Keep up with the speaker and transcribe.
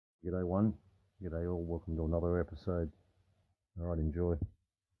G'day one, g'day all, welcome to another episode. Alright, enjoy.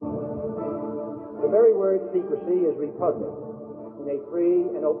 The very word secrecy is repugnant in a free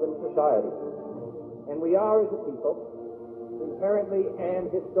and open society. And we are, as a people, inherently and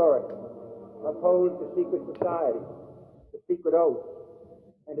historically opposed to secret society, to secret oaths,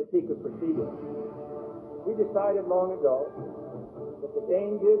 and to secret proceedings. We decided long ago that the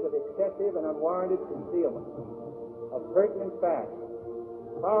dangers of excessive and unwarranted concealment of pertinent facts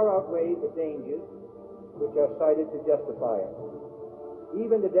far outweigh the dangers which are cited to justify it.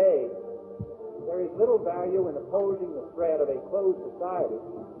 Even today, there is little value in opposing the threat of a closed society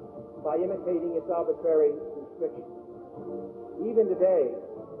by imitating its arbitrary restrictions. Even today,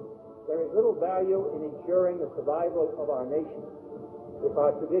 there is little value in ensuring the survival of our nation if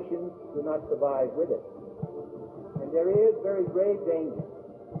our traditions do not survive with it. And there is very grave danger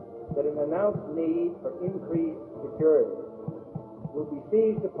that an announced need for increased security will be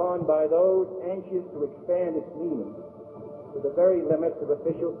seized upon by those anxious to expand its meaning to the very limits of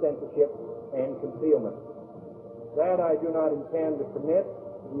official censorship and concealment. That I do not intend to permit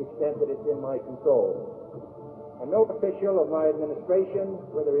to the extent that it's in my control. And no official of my administration,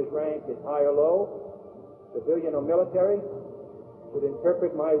 whether his rank is high or low, civilian or military, should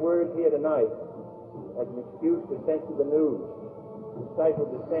interpret my words here tonight as an excuse to censor the news, to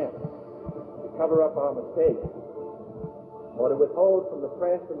stifle dissent, to cover up our mistakes, or to withhold from the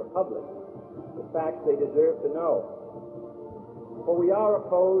press and the public the facts they deserve to know. For we are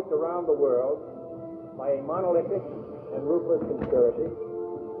opposed around the world by a monolithic and ruthless conspiracy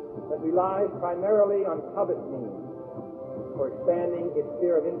that relies primarily on covert means for expanding its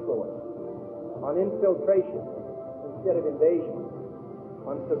sphere of influence, on infiltration instead of invasion,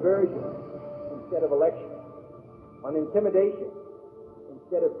 on subversion instead of election, on intimidation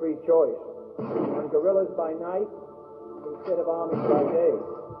instead of free choice, on guerrillas by night instead of armies by day.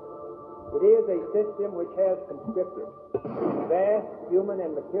 It is a system which has conscripted vast human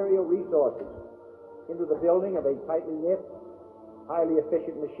and material resources into the building of a tightly knit, highly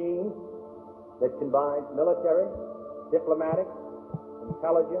efficient machine that combines military, diplomatic,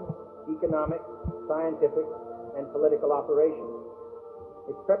 intelligence, economic, scientific, and political operations.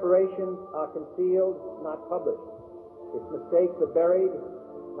 Its preparations are concealed, not published. Its mistakes are buried,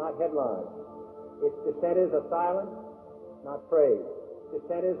 not headlined. Its dissenters are silenced, not praised.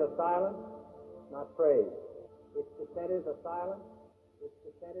 Dissenters are silent, not praised. Its dissenters are silent. Its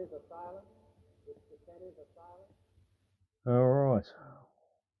dissenters are silent. Its dissenters are silent. Alright,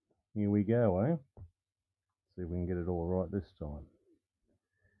 here we go, eh? See if we can get it all right this time.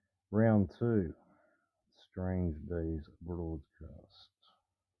 Round 2, Strange Dayz BroadCast.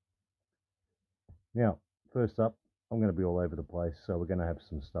 Now, first up, I'm going to be all over the place, so we're going to have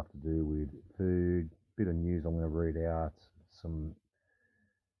some stuff to do with food, bit of news I'm going to read out, some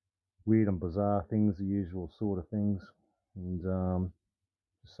weird and bizarre things, the usual sort of things, and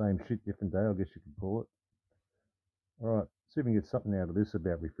same shit, different day, I guess you could call it. Alright, see if we can get something out of this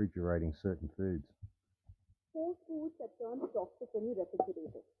about refrigerating certain foods. 4 foods that turn toxic when you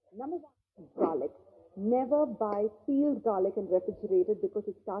refrigerate it. Number 1, garlic. Never buy peeled garlic and refrigerate it because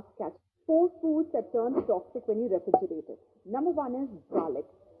it starts catching. 4 foods that turn toxic when you refrigerate it. Number 1 is garlic.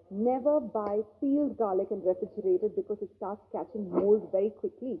 Never buy peeled garlic and refrigerate it because it starts catching mold very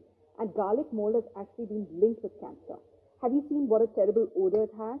quickly. And garlic mold has actually been linked with cancer. Have you seen what a terrible odor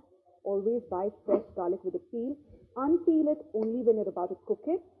it has? Always buy fresh garlic with a peel. Unpeel it only when you're about to cook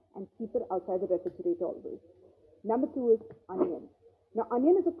it and keep it outside the refrigerator always. Number 2 is onion. Now,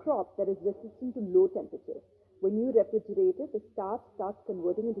 onion is a crop that is resistant to low temperatures. When you refrigerate it, the starch starts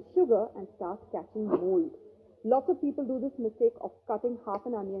converting into sugar and starts catching mold. Lots of people do this mistake of cutting half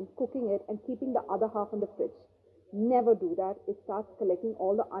an onion, cooking it, and keeping the other half in the fridge. Never do that. It starts collecting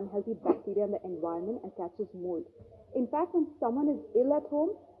all the unhealthy bacteria in the environment and catches mold. In fact, when someone is ill at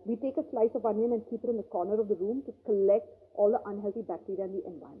home, we take a slice of onion and keep it in the corner of the room to collect all the unhealthy bacteria in the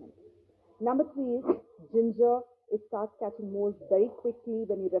environment. Number 3 is ginger. It starts catching mold very quickly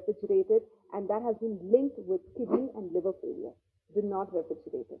when you refrigerate it, and that has been linked with kidney and liver failure. Do not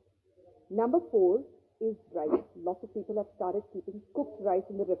refrigerate it. Number 4 is rice. Lots of people have started keeping cooked rice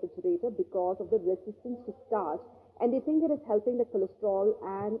in the refrigerator because of the resistance to starch, and they think it is helping the cholesterol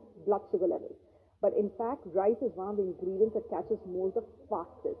and blood sugar levels. But in fact, rice is one of the ingredients that catches mold the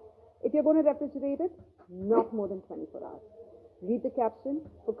fastest. If you're going to refrigerate it, not more than 24 hours. Read the caption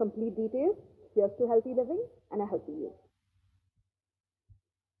for complete details. Here's to healthy living and a healthy you.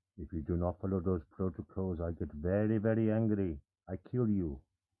 If you do not follow those protocols, I get very, very angry. I kill you.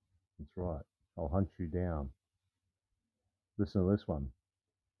 That's right. I'll hunt you down. Listen to this one.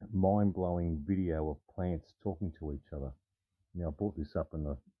 Mind-blowing video of plants talking to each other. Now, I brought this up in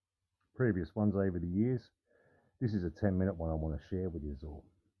the previous ones over the years. This is a 10-minute one I want to share with you all.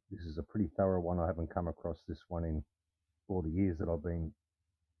 This is a pretty thorough one. I haven't come across this one in all the years that I've been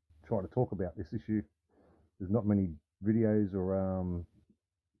trying to talk about this issue. There's not many videos or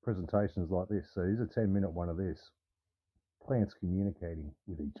presentations like this. So here's a 10-minute one of this. Plants communicating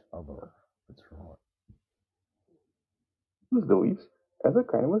with each other. That's right. Use the leaves as a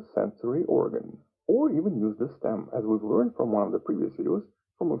kind of a sensory organ, or even use the stem, as we've learned from one of the previous videos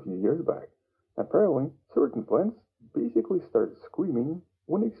from a few years back. Apparently, certain plants basically start screaming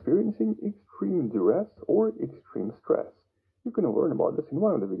when experiencing extreme duress or extreme stress. You can learn about this in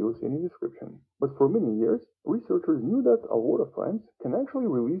one of the videos in the description. But for many years, researchers knew that a lot of plants can actually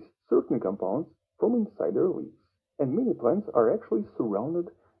release certain compounds from inside their leaves. And many plants are actually surrounded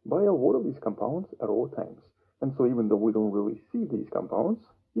by a lot of these compounds at all times. And so even though we don't really see these compounds,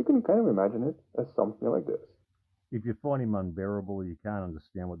 you can kind of imagine it as something like this. If you find him unbearable, you can't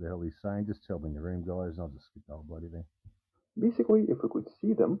understand what the hell he's saying, just tell me in the room, guys, and I'll just skip the whole bloody thing. Basically, if we could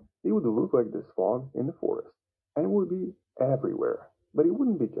see them, they would look like this fog in the forest, and it would be everywhere. But it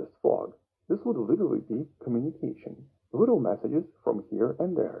wouldn't be just fog. This would literally be communication, little messages from here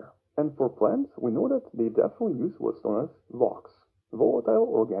and there. And for plants, we know that they definitely use what's known as VOCs, volatile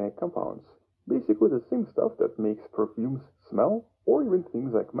organic compounds. Basically the same stuff that makes perfumes smell, or even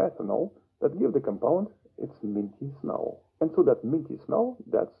things like methanol that give the compound its minty smell. And so that minty smell,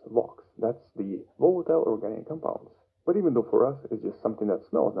 that's VOCs, that's the volatile organic compounds. But even though for us it's just something that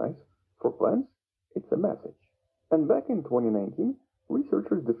smells nice, for plants, it's a message. And back in 2019,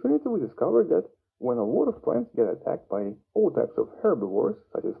 researchers definitively discovered that when a lot of plants get attacked by all types of herbivores,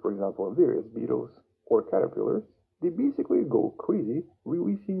 such as for example various beetles or caterpillars, they basically go crazy,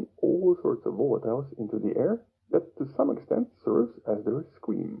 releasing all sorts of volatiles into the air that to some extent serves as their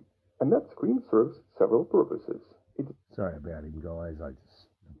scream. And that scream serves several purposes. Sorry about him, guys. I just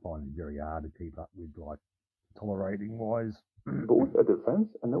find it very hard to keep up with, like, tolerating wise. Both a defense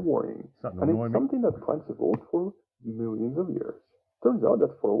and a warning. And it's something that plants evolved for millions of years. Turns out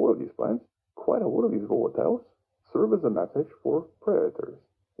that for a lot of these plants, quite a lot of these volatiles serve as a message for predators.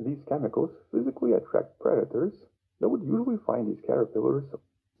 These chemicals physically attract predators that would usually find these caterpillars.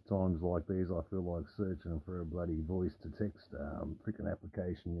 Times like these, I feel like searching for a bloody voice-to-text freaking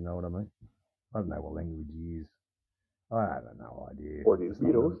application, you know what I mean? I don't know what language you use. I have no idea. Or these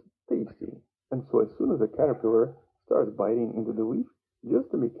beetles, tasty. And so as soon as a caterpillar starts biting into the leaf, just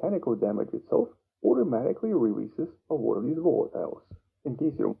the mechanical damage itself automatically releases a lot of these volatiles. In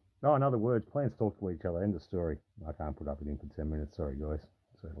case you don't... Oh, in other words, plants talk to each other. End of story. I can't put up with him for 10 minutes. Sorry, guys.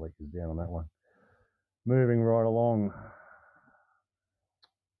 So the leak is down on that one. Moving right along.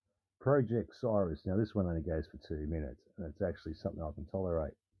 Project Cyrus. Now, this one only goes for 2 minutes, and it's actually something I can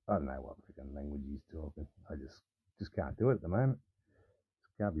tolerate. I don't know what freaking language he's talking. I just can't do it at the moment.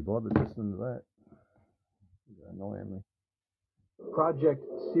 Just can't be bothered listening to that. It's annoying me. Project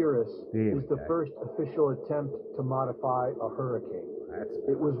Cirrus is the go. first official attempt to modify a hurricane.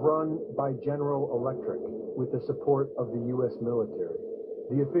 It was run by General Electric with the support of the U.S. military.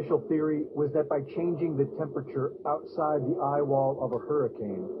 The official theory was that by changing the temperature outside the eye wall of a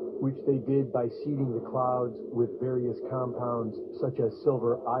hurricane, which they did by seeding the clouds with various compounds such as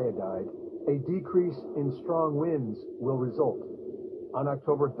silver iodide, a decrease in strong winds will result. On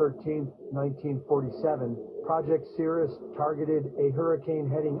October 13, 1947, Project Cirrus targeted a hurricane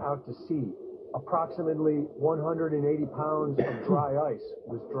heading out to sea. Approximately 180 pounds of dry ice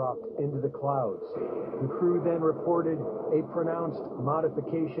was dropped into the clouds. The crew then reported a pronounced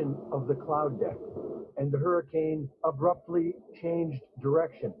modification of the cloud deck, and the hurricane abruptly changed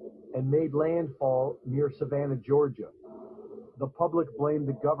direction and made landfall near Savannah, Georgia. The public blamed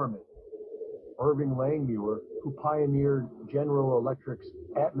the government. Irving Langmuir, who pioneered General Electric's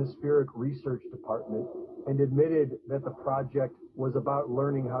atmospheric research department and admitted that the project was about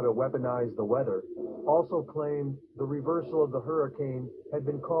learning how to weaponize the weather, also claimed the reversal of the hurricane had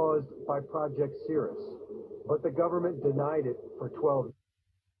been caused by Project Cirrus. But the government denied it for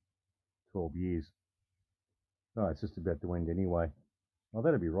 12 years. Oh, it's just about to end anyway. Oh,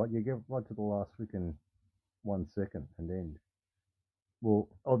 that'd be right. You get right to the last freaking 1 second and end. Well,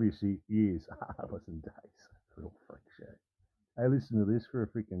 obviously, years. It wasn't days. Real freak show. Hey, listen to this for a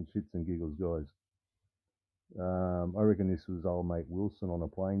freaking shits and giggles, guys. I reckon this was old mate Wilson on a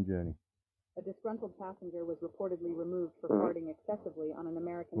plane journey. A disgruntled passenger was reportedly removed for farting excessively on an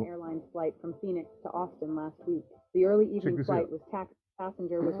American Airlines flight from Phoenix to Austin last week. The early evening flight was taxied.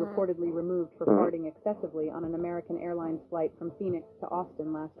 Passenger was reportedly removed for farting excessively on an American Airlines flight from Phoenix to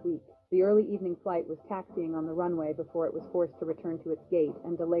Austin last week. The early evening flight was taxiing on the runway before it was forced to return to its gate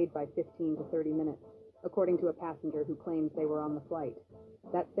and delayed by 15 to 30 minutes, according to a passenger who claims they were on the flight.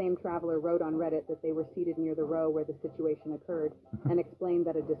 That same traveler wrote on Reddit that they were seated near the row where the situation occurred and explained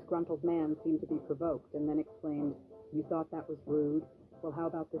that a disgruntled man seemed to be provoked, and then exclaimed, "You thought that was rude? Well, how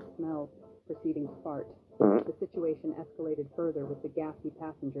about this smell?" proceeding to fart. The situation escalated further, with the gassy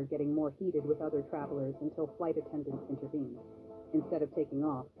passenger getting more heated with other travelers until flight attendants intervened. Instead of taking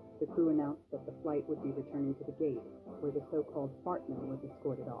off, the crew announced that the flight would be returning to the gate, where the so-called fart man was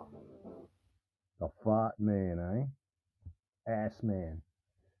escorted off. The fart man, eh? Ass man.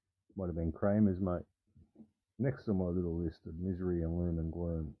 Might have been Kramer's, mate. Next on my little list of misery and loom and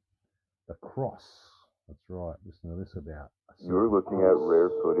gloom, the cross. That's right, listen to this about. You're looking at rare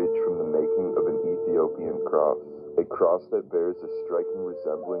footage from the making of an Ethiopian cross, a cross that bears a striking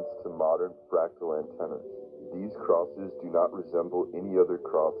resemblance to modern fractal antennas. These crosses do not resemble any other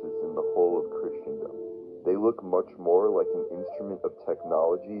crosses in the whole of Christendom. They look much more like an instrument of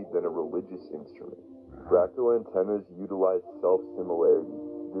technology than a religious instrument. Fractal antennas utilize self-similarity.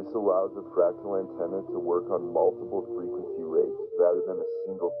 This allows a fractal antenna to work on multiple frequency rates rather than a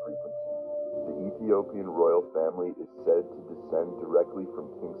single frequency. The Ethiopian royal family is said to descend directly from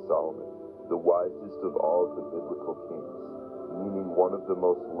King Solomon, the wisest of all of the biblical kings, meaning one of the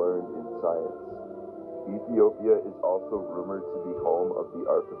most learned in science. Ethiopia is also rumored to be home of the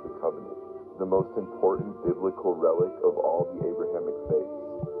Ark of the Covenant, the most important biblical relic of all the Abrahamic faiths.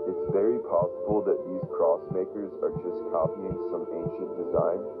 It's very possible that these cross makers are just copying some ancient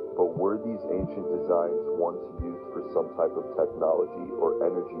design, but were these ancient designs once used for some type of technology or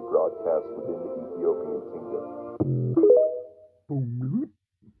energy broadcast within the Ethiopian kingdom?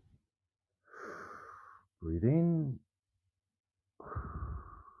 Breathe in,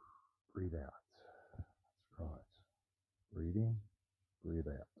 breathe out. That's right. Breathe in, breathe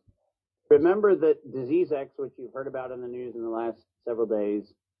out. Remember that Disease X, which you've heard about in the news in the last several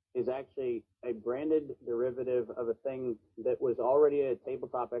days, is actually a branded derivative of a thing that was already a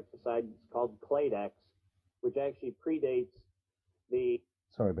tabletop exercise called Claydex, which actually predates the...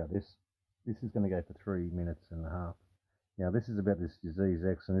 Sorry about this. This is going to go for 3 minutes and a half. Now, this is about this Disease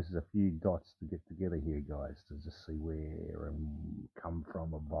X, and this is a few dots to get together here, guys, to just see where and come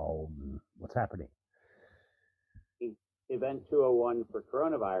from, evolved, and what's happening. Event 201 for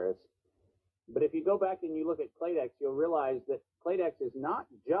coronavirus. But if you go back and you look at Claydex, you'll realize that Claydex is not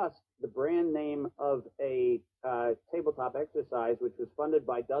just the brand name of a tabletop exercise, which was funded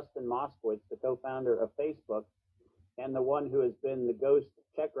by Dustin Moskowitz, the co-founder of Facebook, and the one who has been the ghost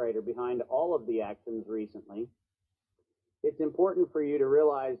check writer behind all of the actions recently. It's important for you to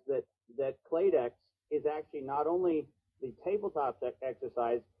realize that Claydex is actually not only the tabletop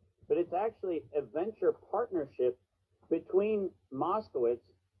exercise, but it's actually a venture partnership between Moskowitz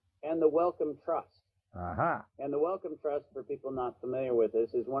and the Wellcome Trust. Aha. And the Wellcome Trust, for people not familiar with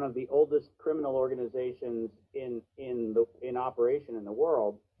this, is one of the oldest criminal organizations in operation in the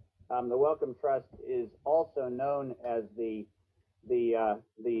world. The Wellcome Trust is also known as the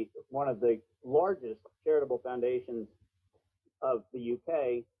one of the largest charitable foundations of the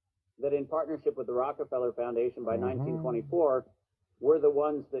UK, that in partnership with the Rockefeller Foundation by 1924 were the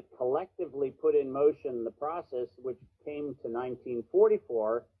ones that collectively put in motion the process which came to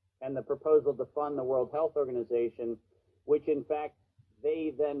 1944 and the proposal to fund the World Health Organization, which in fact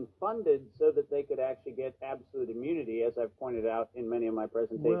they then funded so that they could actually get absolute immunity, as I've pointed out in many of my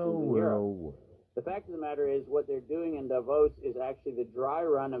presentations in Europe. The fact of the matter is, what they're doing in Davos is actually the dry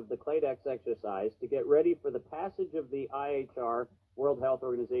run of the Claydex exercise to get ready for the passage of the IHR, World Health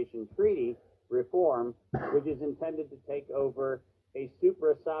Organization Treaty reform, which is intended to take over a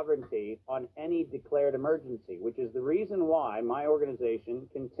supra-sovereignty on any declared emergency, which is the reason why my organization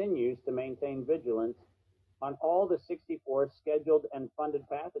continues to maintain vigilance on all the 64 scheduled and funded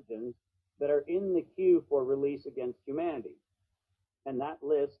pathogens that are in the queue for release against humanity. And that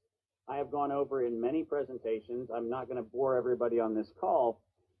list I have gone over in many presentations. I'm not going to bore everybody on this call,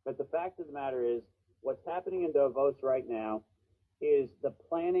 but the fact of the matter is, what's happening in Davos right now is the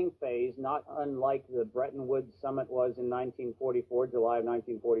planning phase, not unlike the Bretton Woods summit was in 1944, July of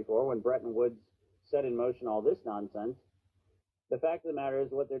 1944, when Bretton Woods set in motion all this nonsense. The fact of the matter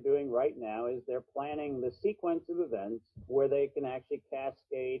is, what they're doing right now is they're planning the sequence of events where they can actually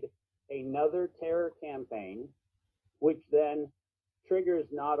cascade another terror campaign, which then triggers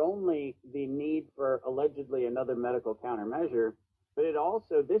not only the need for allegedly another medical countermeasure, but it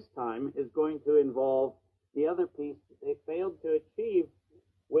also this time is going to involve the other piece that they failed to achieve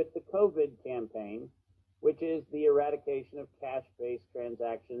with the COVID campaign, which is the eradication of cash-based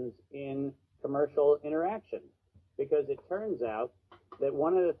transactions in commercial interaction. Because it turns out that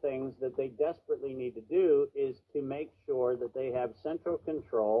one of the things that they desperately need to do is to make sure that they have central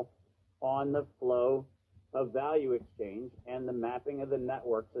control on the flow of value exchange and the mapping of the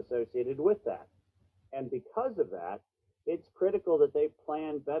networks associated with that. And because of that, it's critical that they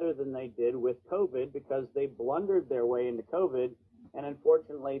plan better than they did with COVID, because they blundered their way into COVID, and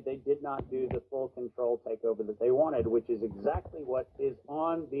unfortunately they did not do the full control takeover that they wanted, which is exactly what is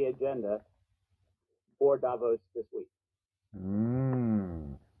on the agenda for Davos this week.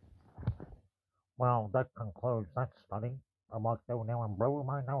 Well, that concludes that study. I might go now and blow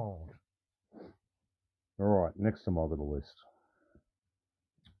my nose. All right, next on my little list.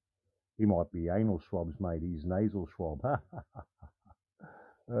 He might be anal swabs, mate. He's nasal swab.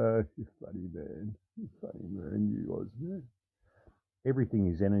 You're funny, man. You're funny, man. You was, man.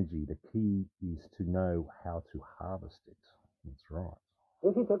 Everything is energy. The key is to know how to harvest it. That's right.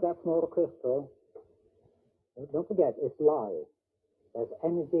 If you took that small crystal, don't forget, it's live. There's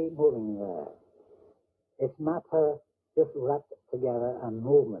energy moving there. It's matter just wrapped together and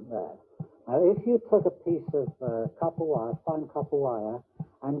movement there. Now, if you took a piece of copper wire, fine copper wire,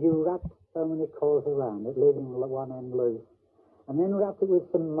 and you wrapped so many coils around it, leaving one end loose, and then wrapped it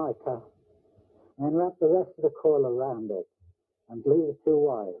with some mica, and then wrapped the rest of the coil around it, and leave the two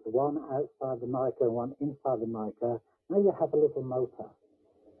wires, one outside the mica and one inside the mica, now you have a little motor.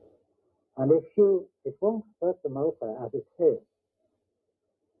 And it won't hurt the motor as it is.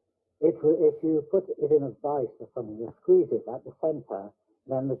 If you put it in a vice or something, you squeeze it at the center,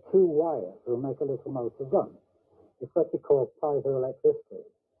 then the two wires will make a little motor run. It's what you call piezoelectricity.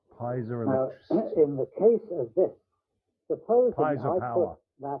 Piezoelectricity. Now, in the case of this, suppose I put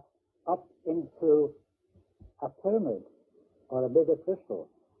that up into a pyramid or a bigger crystal,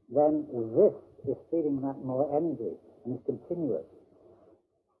 then this is feeding that more energy, and it's continuous.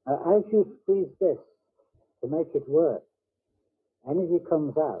 As you squeeze this to make it work, energy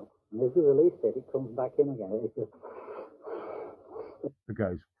comes out, and as you release it, it comes back in again. It just... It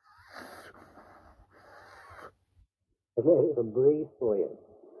goes. It's a breathe for you.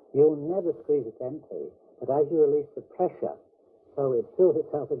 You'll never squeeze it empty, but as you release the pressure, so it fills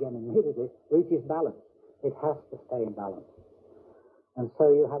itself again immediately, reaches balance. It has to stay in balance. And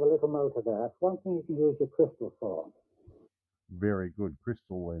so you have a little motor there. That's one thing you can use your crystal for. Very good.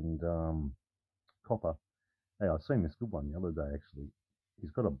 Crystal and copper. Hey, I seen this good one the other day, actually.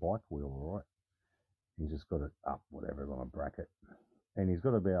 He's got a bike wheel, all right? He's just got it up, whatever, on a bracket. And he's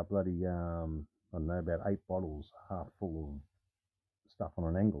got about bloody, I don't know, about 8 bottles half full of stuff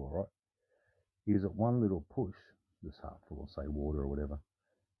on an angle, all right? He's at one little push, this half full of, say, water or whatever.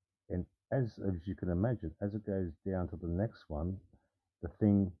 And as you can imagine, as it goes down to the next one, the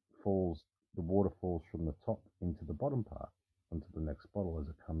water falls from the top into the bottom part, onto the next bottle as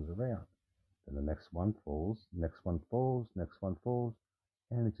it comes around. Then the next one falls, next one falls, next one falls,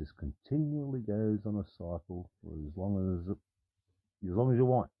 and it just continually goes on a cycle for as long as you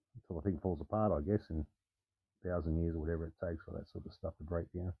want, until the thing falls apart, I guess, in 1,000 years or whatever it takes for that sort of stuff to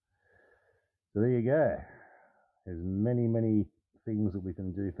break down. So there you go. There's many, many things that we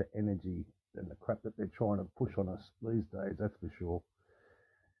can do for energy than the crap that they're trying to push on us these days, that's for sure.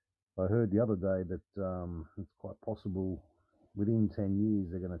 I heard the other day that it's quite possible within 10 years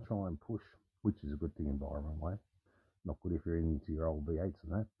they're going to try and push, which is a good thing environmentally. Not good if you're into your old V8s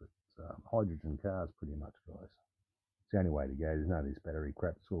and that, but hydrogen cars pretty much, guys. It's the only way to go. There's none of this battery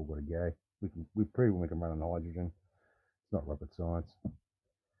crap. It's all got to go. We've proven we can run on hydrogen. It's not rocket science.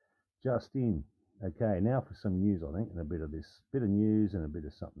 Just in. Okay, now for some news, I think, and a bit of news and a bit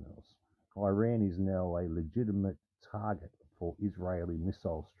of something else. Iran is now a legitimate target for Israeli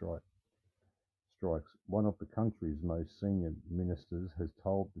missile strikes. One of the country's most senior ministers has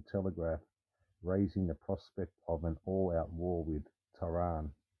told the Telegraph, raising the prospect of an all-out war with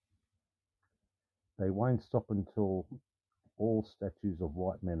Tehran. They won't stop until all statues of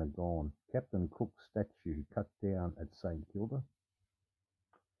white men are gone. Captain Cook's statue cut down at St. Kilda.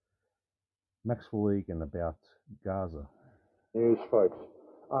 Maxwell Egan about Gaza. News, folks.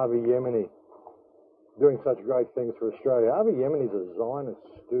 Avi Yemeni doing such great things for Australia. Avi Yemeni's a Zionist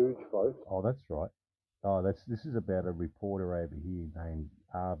stooge, folks. Oh, that's right. Oh, this is about a reporter over here named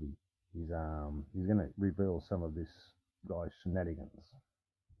Avi. He's going to reveal some of this guy's shenanigans.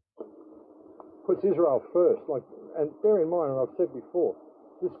 Puts Israel first. And bear in mind, and I've said before,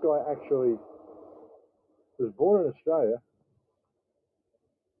 this guy actually was born in Australia,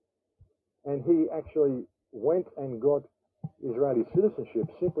 and he actually went and got Israeli citizenship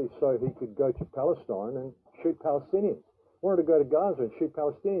simply so he could go to Palestine and shoot Palestinians. Wanted to go to Gaza and shoot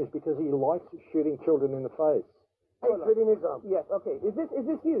Palestinians because he likes shooting children in the face. Extremism. Yes, okay. Is this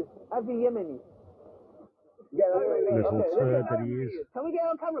you? Avi Yemeni. This little turd that he is. Can we get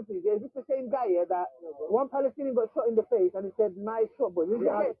on camera, please? Is this the same guy here that one Palestinian got shot in the face and he said, nice shot, boy? Is this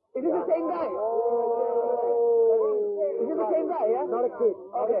the same guy? same guy, yeah? Not a kid.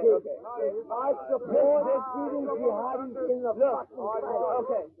 Okay, okay. I support shooting jihadis in the fucking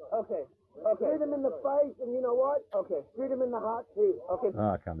face. Okay. Shoot him in the face, and you know what? Okay. Shoot him in the heart too. Okay.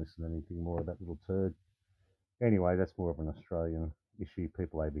 I can't listen to anything more of that little turd. Anyway, that's more of an Australian issue.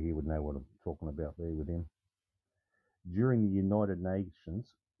 People over here would know what I'm talking about there with him. During the United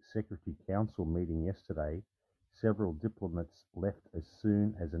Nations Security Council meeting yesterday, several diplomats left as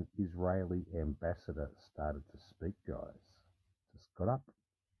soon as an Israeli ambassador started to speak, guys. Just got up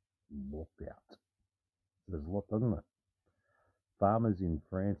and walked out. There's a lot, doesn't it? Farmers in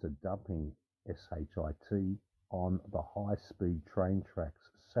France are dumping SHIT on the high-speed train tracks.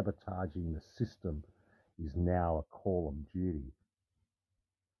 Sabotaging the system is now a call of duty.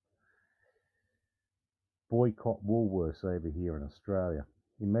 Boycott Woolworths over here in Australia.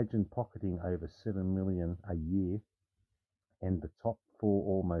 Imagine pocketing over 7 million a year and the top four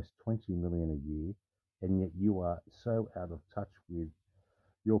almost 20 million a year, and yet you are so out of touch with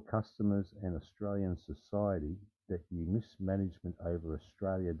your customers and Australian society that your mismanagement over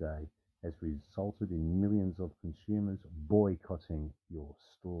Australia Day has resulted in millions of consumers boycotting your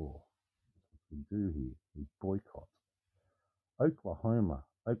store. That's what we do here, we boycott. Oklahoma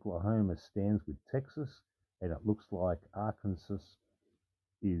stands with Texas, and it looks like Arkansas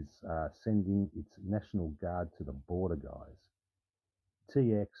is sending its National Guard to the border, guys.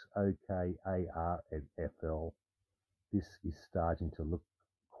 TXOKAR and FL. This is starting to look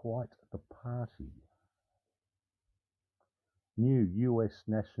quite the party. New US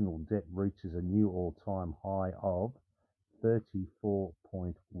national debt reaches a new all-time high of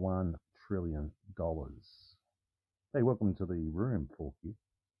 $34.1 trillion. Hey, welcome to the room, Forky.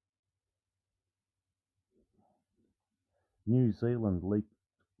 New Zealand leaked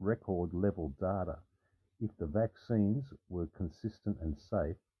record-level data. If the vaccines were consistent and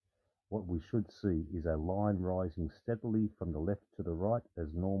safe, what we should see is a line rising steadily from the left to the right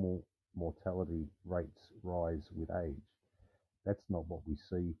as normal mortality rates rise with age. That's not what we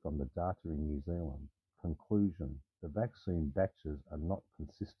see from the data in New Zealand. Conclusion: the vaccine batches are not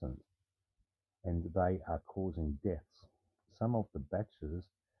consistent and they are causing deaths. Some of the batches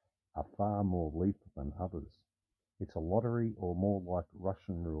are far more lethal than others. It's a lottery, or more like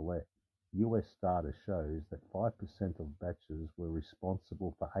Russian roulette. US data shows that 5% of batches were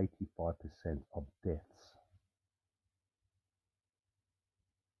responsible for 85% of deaths.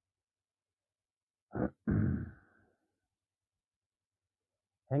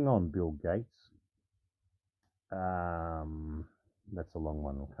 Hang on, Bill Gates. That's a long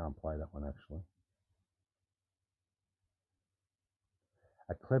one. I can't play that one, actually.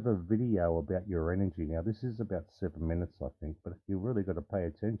 A clever video about your energy. Now, this is about 7 minutes, I think, but you really got to pay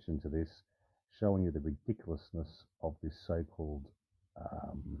attention to this, showing you the ridiculousness of this so-called,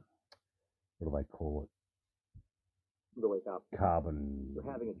 what do they call it? To wake up. Carbon. You're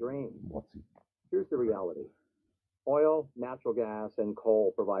having a dream. What's it? Here's the reality. Oil, natural gas, and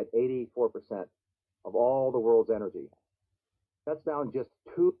coal provide 84% of all the world's energy. That's down just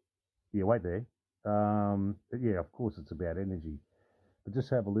two. Yeah, wait there. Yeah, of course it's about energy. But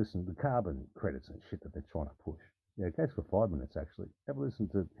just have a listen to the carbon credits and shit that they're trying to push. Yeah, it goes for 5 minutes, actually. Have a listen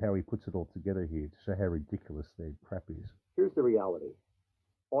to how he puts it all together here to show how ridiculous their crap is. Here's the reality.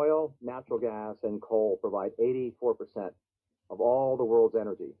 Oil, natural gas, and coal provide 84% of all the world's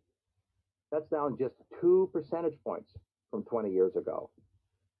energy. That's down just 2 percentage points from 20 years ago.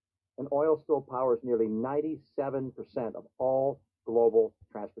 And oil still powers nearly 97% of all global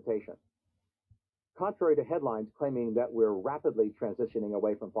transportation. Contrary to headlines claiming that we're rapidly transitioning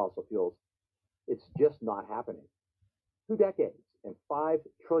away from fossil fuels, it's just not happening. 2 decades and $5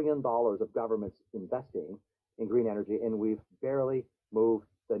 trillion of governments investing in green energy, and we've barely moved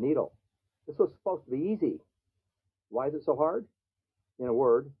the needle. This was supposed to be easy. Why is it so hard? In a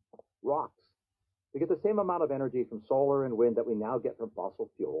word, rocks. To get the same amount of energy from solar and wind that we now get from fossil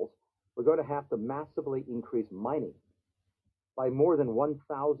fuels, we're going to have to massively increase mining by more than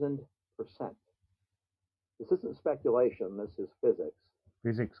 1,000%. This isn't speculation, this is physics.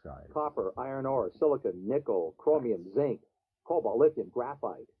 Physics, guys. Copper, iron ore, silicon, nickel, chromium, zinc, cobalt, lithium,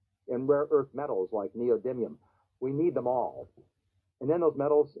 graphite, and rare earth metals like neodymium. We need them all. And then those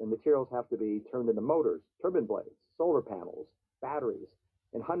metals and materials have to be turned into motors, turbine blades, solar panels, batteries,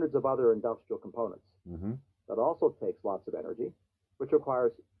 and hundreds of other industrial components. Mm-hmm. That also takes lots of energy, which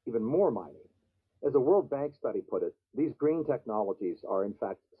requires even more mining. As a World Bank study put it, these green technologies are in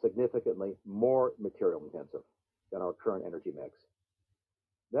fact significantly more material intensive than our current energy mix.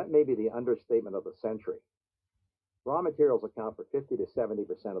 That may be the understatement of the century. Raw materials account for 50 to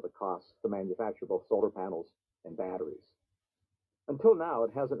 70% of the costs to manufacture both solar panels and batteries. Until now,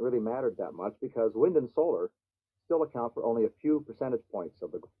 it hasn't really mattered that much because wind and solar still account for only a few percentage points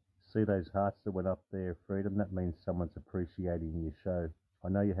of the. See those hearts that went up there, Freedom? That means someone's appreciating your show. I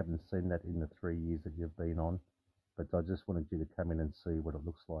know you haven't seen that in the 3 years that you've been on, but I just wanted you to come in and see what it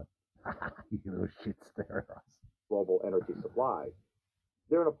looks like. You little shit stare at us. Global energy supply.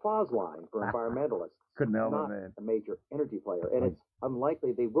 They're an applause line for environmentalists, Couldn't help not it, man. a major energy player, and it's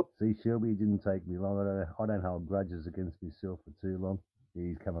unlikely they will. See, Shelby, it didn't take me long. I don't hold grudges against myself for too long.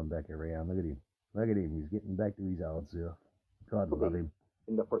 He's coming back around. Look at him. Look at him. He's getting back to his old self. God love him.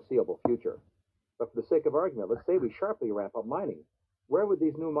 In the foreseeable future. But for the sake of argument, let's say we sharply ramp up mining. Where would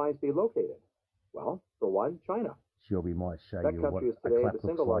these new mines be located? Well, for one, China. Shelby might show That you what country is a today clap the looks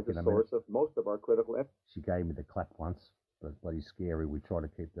single like in largest a minute. source of most of our critical. She gave me the clap once, but bloody scary. We try to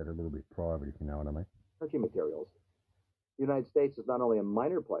keep that a little bit private, if you know what I mean. Energy materials. The United States is not only a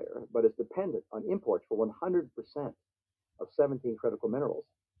minor player, but is dependent on imports for 100% of 17 critical minerals.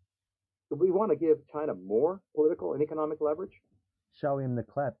 Do we want to give China more political and economic leverage? Show him the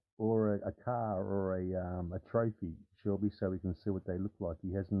clap or a car or a trophy, Shelby, so we can see what they look like.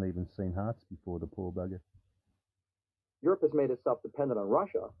 He hasn't even seen hearts before, the poor bugger. Europe has made itself dependent on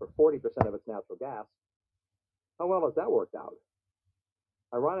Russia for 40% of its natural gas. How well has that worked out?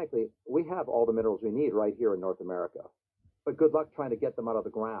 Ironically, we have all the minerals we need right here in North America, but good luck trying to get them out of the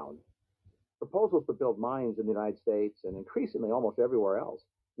ground. Proposals to build mines in the United States and increasingly almost everywhere else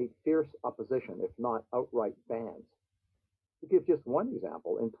meet fierce opposition, if not outright bans. To give just one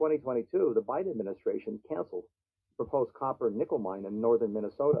example, in 2022, the Biden administration canceled the proposed copper and nickel mine in northern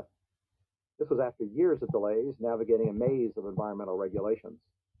Minnesota. This was after years of delays navigating a maze of environmental regulations.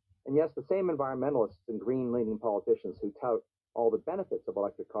 And yes, the same environmentalists and green-leaning politicians who tout all the benefits of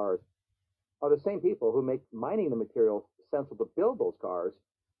electric cars are the same people who make mining the materials essential to build those cars,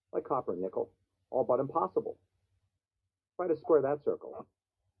 like copper and nickel, all but impossible. Try to square that circle.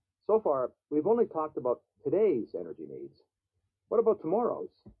 So far, we've only talked about today's energy needs. What about tomorrow's?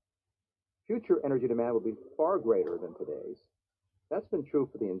 Future energy demand will be far greater than today's. That's been true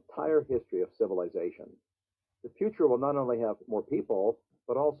for the entire history of civilization. The future will not only have more people,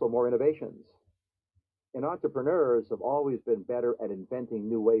 but also more innovations. And entrepreneurs have always been better at inventing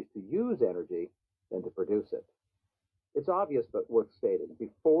new ways to use energy than to produce it. It's obvious but worth stating.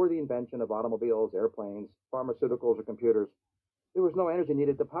 Before the invention of automobiles, airplanes, pharmaceuticals, or computers, there was no energy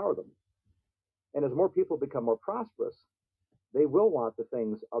needed to power them. And as more people become more prosperous, they will want the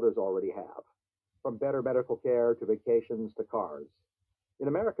things others already have, from better medical care to vacations to cars. In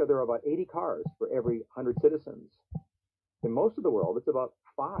America, there are about 80 cars for every 100 citizens. In most of the world, it's about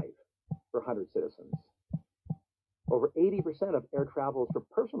 5 per 100 citizens. Over 80% of air travel is for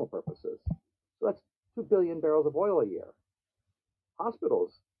personal purposes. So that's 2 billion barrels of oil a year.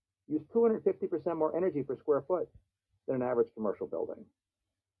 Hospitals use 250% more energy per square foot than an average commercial building.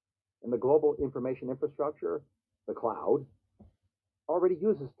 And the global information infrastructure, the cloud, already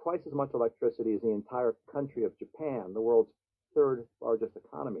uses twice as much electricity as the entire country of Japan, the world's third largest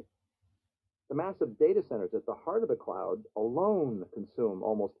economy. The massive data centers at the heart of the cloud alone consume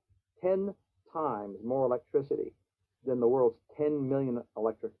almost 10 times more electricity than the world's 10 million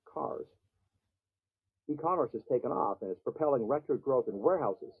electric cars. E-commerce has taken off and is propelling record growth in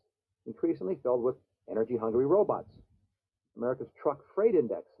warehouses, increasingly filled with energy-hungry robots. America's truck freight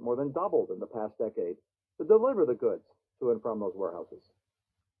index more than doubled in the past decade to deliver the goods to and from those warehouses.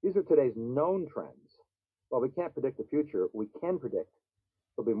 These are today's known trends. While we can't predict the future, we can predict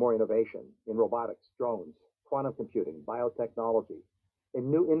there'll be more innovation in robotics, drones, quantum computing, biotechnology, and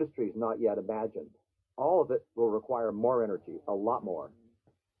new industries not yet imagined. All of it will require more energy, a lot more.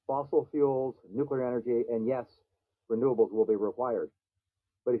 Fossil fuels, nuclear energy, and yes, renewables will be required.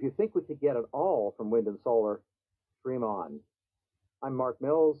 But if you think we could get it all from wind and solar, dream on. I'm Mark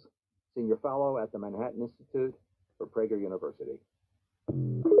Mills, Senior Fellow at the Manhattan Institute for Prager University.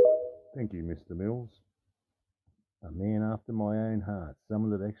 Thank you, Mr. Mills. A man after my own heart.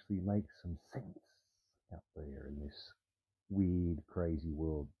 Some of it actually makes some sense out there in this weird, crazy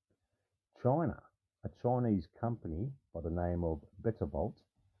world. China, a Chinese company by the name of Betavolt,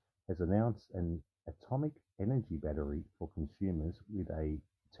 has announced an atomic energy battery for consumers with a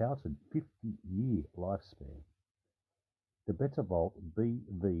touted 50-year lifespan. The Betavolt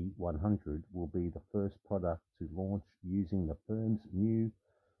BV100 will be the first product to launch using the firm's new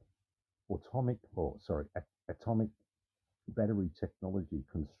atomic battery technology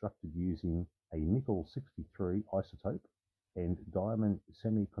constructed using a nickel-63 isotope and diamond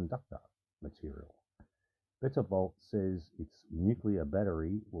semiconductor material. Betavolt says its nuclear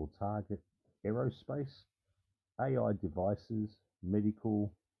battery will target aerospace, AI devices,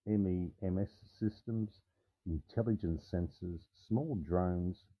 medical MEMS systems, intelligence sensors, small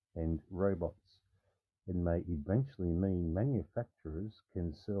drones, and robots It may eventually mean manufacturers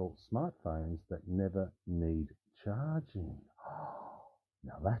can sell smartphones that never need charging.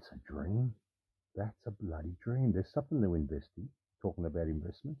 Now that's a dream. That's a bloody dream. There's something to invest in. Talking about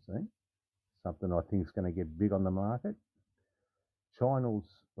investments, eh? Something I think is going to get big on the market. China's,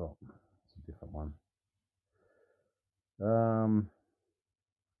 well, it's a different one.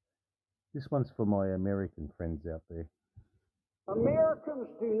 This one's for my American friends out there. Americans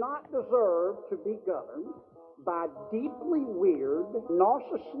do not deserve to be governed by deeply weird,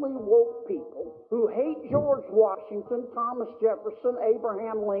 narcissistically woke people who hate George Washington, Thomas Jefferson,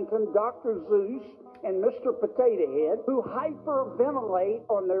 Abraham Lincoln, Dr. Zeus, and Mr. Potato Head, who hyperventilate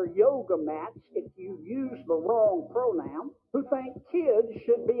on their yoga mats if you use the wrong pronoun, who think kids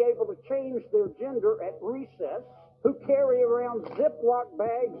should be able to change their gender at recess, who carry around Ziploc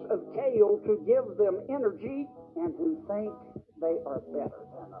bags of kale to give them energy, and who think they are better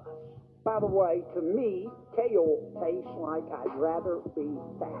than us. By the way, to me, kale tastes like I'd rather be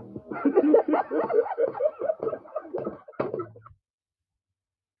fat.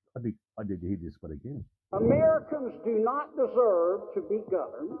 I did hear this one again. Americans do not deserve to be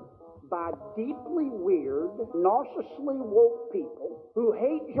governed by deeply weird, narcissistically woke people who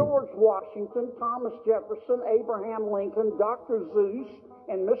hate George Washington, Thomas Jefferson, Abraham Lincoln, Dr. Zeus,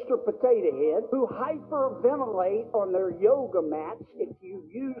 and Mr. Potato Head, who hyperventilate on their yoga mats if you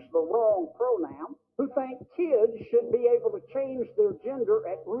use the wrong pronoun, who think kids should be able to change their gender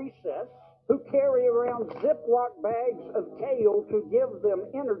at recess, who carry around Ziploc bags of kale to give them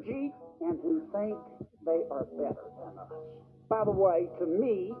energy, and who think they are better than us. By the way, to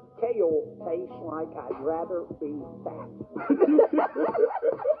me, kale tastes like I'd rather be fat.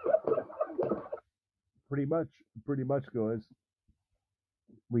 Pretty much, guys.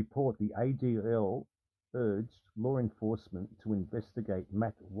 Report: the ADL urged law enforcement to investigate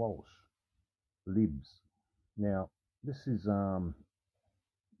Matt Walsh, Libs. Now, this is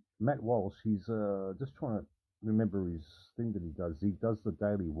Matt Walsh. He's just trying to remember his thing that he does. He does the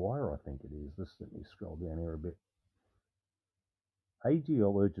Daily Wire, I think it is. Let me scroll down here a bit.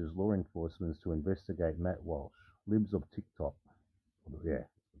 ADL urges law enforcement to investigate Matt Walsh, Libs of TikTok. Yeah,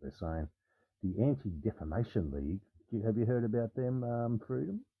 they're saying. The Anti-Defamation League, have you heard about them,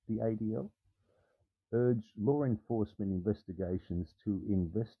 Freedom? The ADL? Urged law enforcement investigations to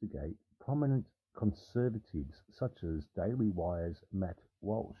investigate prominent conservatives such as Daily Wire's Matt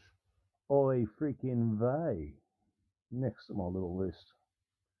Walsh. Oi freaking vey. Next on my little list.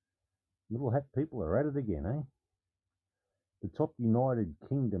 Little hat people are at it again, eh? The top United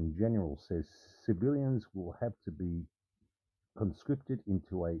Kingdom general says civilians will have to be conscripted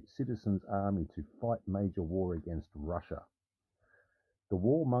into a citizens' army to fight major war against Russia. The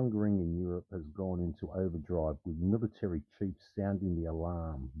warmongering in Europe has gone into overdrive, with military chiefs sounding the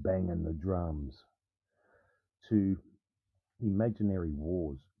alarm, banging the drums, to imaginary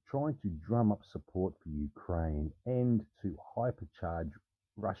wars, trying to drum up support for Ukraine and to hypercharge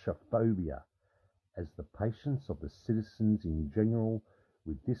Russophobia as the patience of the citizens in general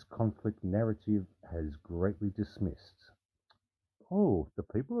with this conflict narrative has greatly dismissed. Oh, the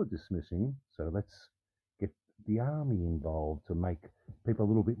people are dismissing, so let's get the army involved to make people a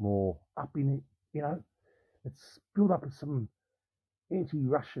little bit more up in it, you know. Let's build up some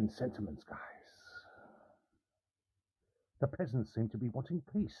anti-Russian sentiments, guys. The peasants seem to be wanting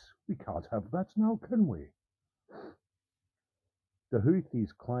peace. We can't have that now, can we? The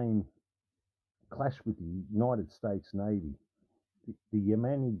Houthis clash with the United States Navy. The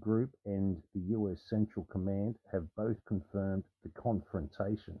Yemeni group and the US Central Command have both confirmed the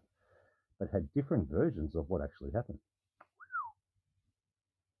confrontation, but had different versions of what actually happened.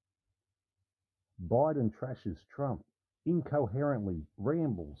 Biden trashes Trump, incoherently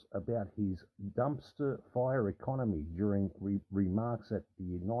rambles about his dumpster fire economy during remarks at the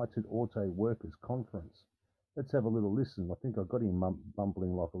United Auto Workers Conference. Let's have a little listen. I think I got him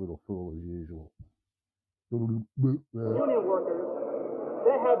bumbling like a little fool as usual. Union workers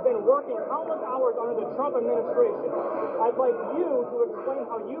that have been working countless hours under the Trump administration. I'd like you to explain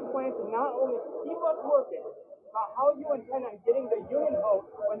how you plan to not only keep us working, but how you intend on getting the union vote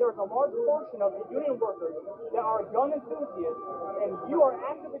when there's a large portion of the union workers that are gun enthusiasts, and you are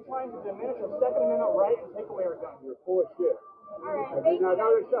actively trying to diminish our Second Amendment right and take away our guns. You're full of shit. All right, thank you. No,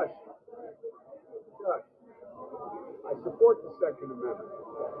 shush. Shush. I support the Second Amendment.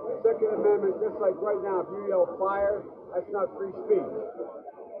 The Second Amendment, just like right now, if you yell fire, that's not free speech.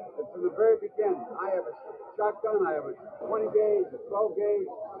 And from the very beginning, I have a shotgun, I have a 20 gauge, a 12 gauge,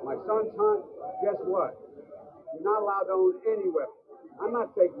 my son's hunt. Guess what? You're not allowed to own any weapon. I'm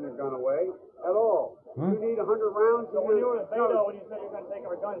not taking your gun away. at all. You need 100 rounds. So when you were in Beto, when you said you're going to take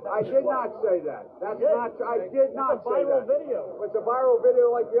our guns, I did not say that. That's not. I did not say that. It's a viral video. It's a viral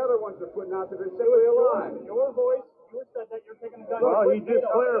video like the other ones they're putting out there. They're simply a lie. Your voice. You said that you're taking the guns. Well, he just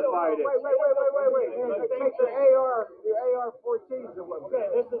clarified it. Wait. Take the AR-14s and what? Okay,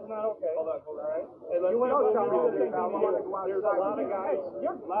 this is not okay. Hold on, right? Hey, let's don't tell me this. I want to go outside. There's a lot of guys.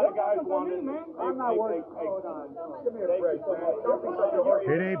 A lot of guys want it. I'm not worried. Hold on. Give me a break, man. Don't be such a horse.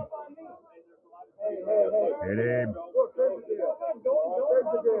 Hit him. Hey. Hit him. Look, here's the deal. Here's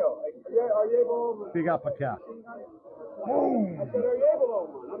the deal. Are you able to... Big uppercut. Boom. I said, are you able to...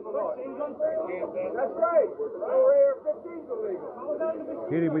 That's right. Our AR-15's illegal.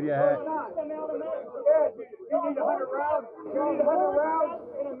 Hit him with your hat. Yeah, you need 100 rounds. You need 100 rounds.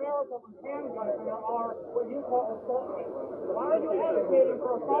 In America, for handguns, there are what you call assault rifles. Why are you advocating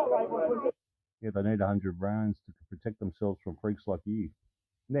for assault rifles? Yeah, they need 100 rounds to protect themselves from freaks like you.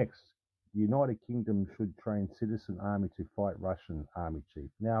 Next, the United Kingdom should train citizen army to fight Russian army chief.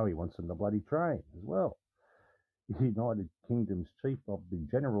 Now he wants them to bloody train as well. The United Kingdom's chief of the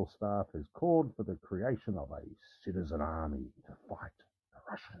General Staff has called for the creation of a citizen army to fight the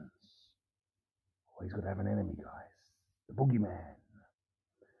Russians. Always got to have an enemy, guys. The boogeyman.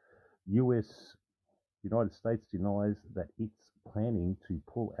 United States denies that it's planning to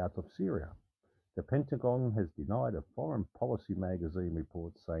pull out of Syria. The Pentagon has denied a Foreign Policy magazine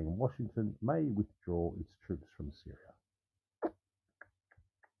report saying Washington may withdraw its troops from Syria.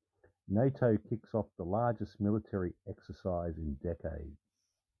 NATO kicks off the largest military exercise in decades.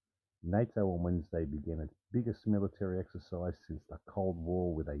 NATO on Wednesday began its biggest military exercise since the Cold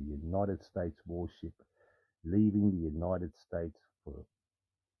War with a United States warship leaving the United States for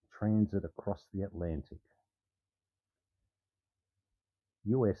transit across the Atlantic.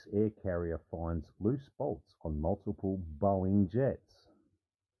 US air carrier finds loose bolts on multiple Boeing jets.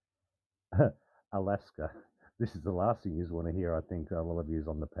 Alaska. This is the last thing you want to hear, I think, a lot of you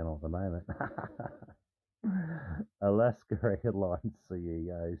on the panel at the moment. Alaska Airlines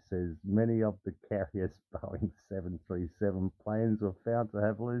CEO says many of the carrier's Boeing 737 planes were found to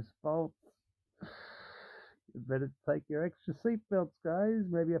have loose bolts. You better take your extra seatbelts, guys.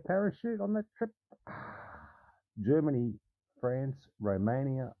 Maybe a parachute on that trip. Germany, France,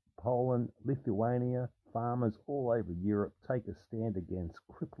 Romania, Poland, Lithuania, farmers all over Europe take a stand against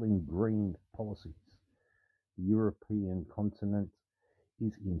crippling green policies. The European continent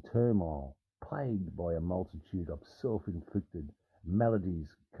is in turmoil, plagued by a multitude of self-inflicted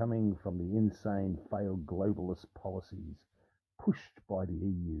maladies coming from the insane failed globalist policies pushed by the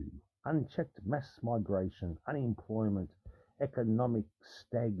EU. Unchecked mass migration, unemployment, economic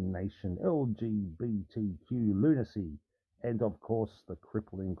stagnation, LGBTQ lunacy, and of course the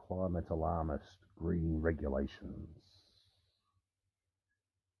crippling climate alarmist green regulations.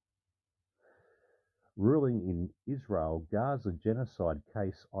 Ruling in Israel Gaza genocide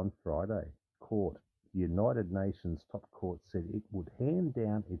case on Friday. Court. The United Nations top court said it would hand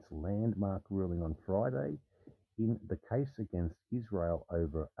down its landmark ruling on Friday in the case against Israel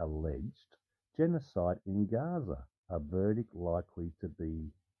over alleged genocide in Gaza. A verdict likely to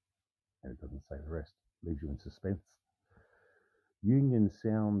be, and it doesn't say the rest, leaves you in suspense. Unions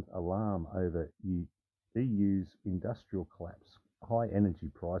sound alarm over EU's industrial collapse. High energy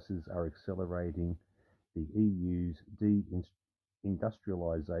prices are accelerating the EU's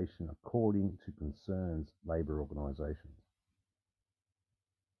deindustrialisation, according to concerns labour organisations.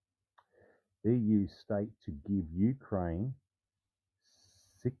 EU state to give Ukraine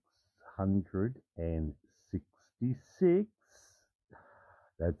 666.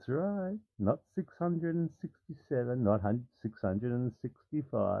 That's right, not 667, not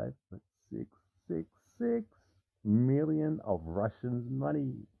 665, but 666 million of Russians'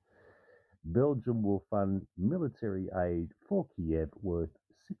 money. Belgium will fund military aid for Kiev worth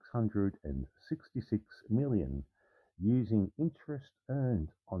 666 million using interest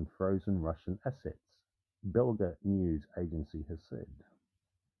earned on frozen Russian assets, Belga news agency has said.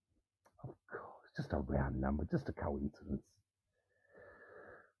 Of course, just a round number, just a coincidence.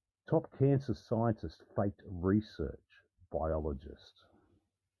 Top cancer scientist faked research, biologist.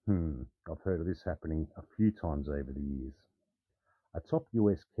 I've heard of this happening a few times over the years. A top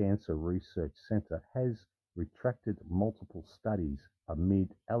US cancer research center has retracted multiple studies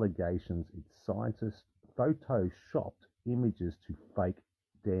amid allegations its scientists photoshopped images to fake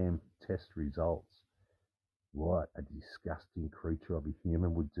damn test results. What a disgusting creature of a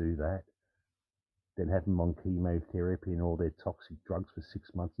human would do that. Then have them on chemotherapy and all their toxic drugs for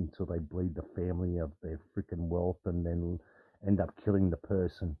 6 months until they bleed the family of their freaking wealth and then end up killing the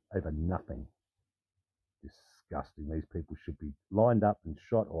person over nothing. disgusting. These people should be lined up and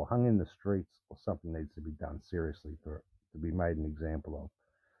shot or hung in the streets, or something needs to be done seriously for it to be made an example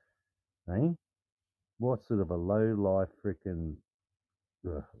of. Eh? What sort of a low-life freaking,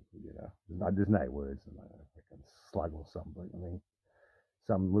 there's no words, freaking slug or something. I mean,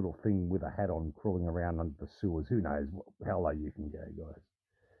 some little thing with a hat on crawling around under the sewers. Who knows how low you can go,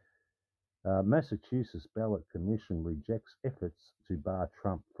 guys. Massachusetts Ballot Commission rejects efforts to bar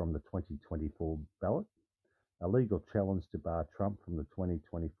Trump from the 2024 ballot. A legal challenge to bar Trump from the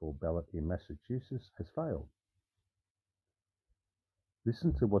 2024 ballot in Massachusetts has failed.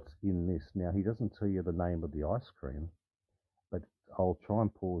 Listen to what's in this. Now, he doesn't tell you the name of the ice cream, but I'll try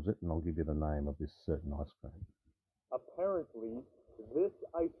and pause it and I'll give you the name of this certain ice cream. Apparently, this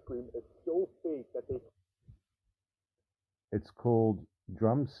ice cream is so fake that they... It's called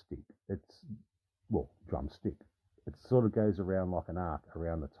drumstick. Drumstick. It sort of goes around like an arc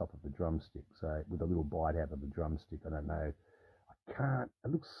around the top of the drumstick, so with a little bite out of the drumstick. I don't know. Can't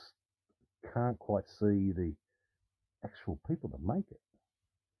quite see the actual people that make it.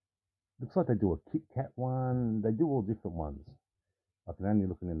 Looks like they do a Kit Kat one. They do all different ones. I can only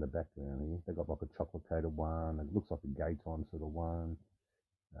looking in the background here. They got like a chocolate coated one. It looks like a gay time sort of one.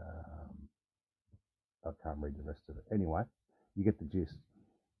 I can't read the rest of it. Anyway, you get the gist.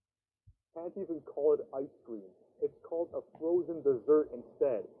 Can't even call it ice cream. It's called a frozen dessert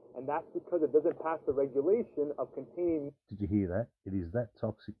instead. And that's because it doesn't pass the regulation of containing... Did you hear that? It is that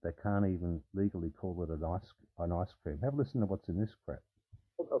toxic they can't even legally call it an ice cream. Have a listen to what's in this crap.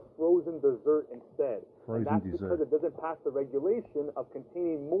 A frozen dessert instead. Frozen and that's dessert. Because it doesn't pass the regulation of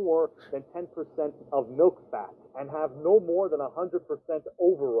containing more than 10% of milk fat and have no more than 100%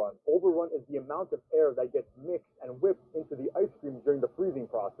 overrun. Overrun is the amount of air that gets mixed and whipped into the ice cream during the freezing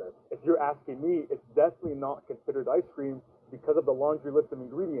process. If you're asking me, it's definitely not considered ice cream because of the laundry list of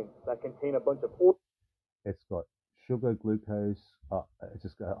ingredients that contain a bunch of oil. It's got sugar, glucose. I'll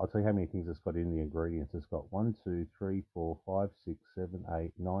tell you how many things it's got in the ingredients. It's got 1, 2, 3, 4, 5, 6, 7,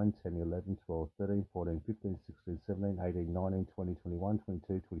 8, 9, 10, 11, 12, 13, 14, 15, 16, 17, 18, 19, 20, 21,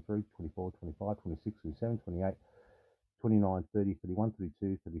 22, 23, 24, 25, 26, 27, 28, 29, 30, 31,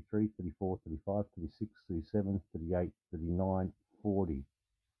 32, 33, 34, 35, 36, 37, 38, 39, 40.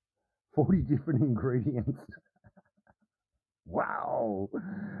 40 different ingredients. Wow!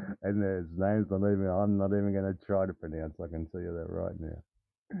 And there's names I'm not even going to try to pronounce. I can tell you that right now.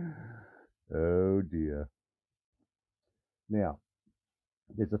 Oh dear. Now,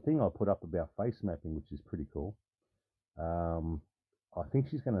 there's a thing I put up about face mapping, which is pretty cool. I think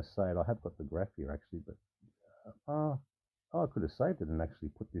she's going to say it. I have got the graph here actually, but I could have saved it and actually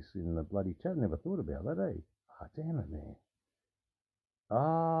put this in the bloody chat. Never thought about that, eh? Oh, damn it, man.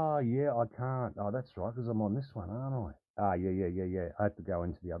 Yeah, I can't. Oh, that's right, because I'm on this one, aren't I? Yeah. I have to go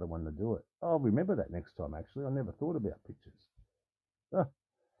into the other one to do it. I'll remember that next time, actually. I never thought about pictures.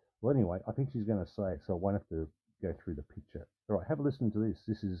 Well, anyway, I think she's going to say it, so I won't have to go through the picture. All right, have a listen to this.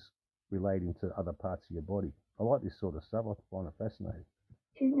 This is relating to other parts of your body. I like this sort of stuff. I find it fascinating.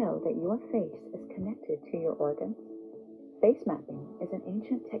 Do you know that your face is connected to your organs? Face mapping is an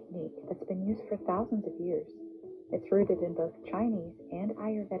ancient technique that's been used for thousands of years. It's rooted in both Chinese and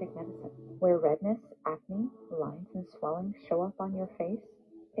Ayurvedic medicine. Where redness, acne, lines, and swelling show up on your face,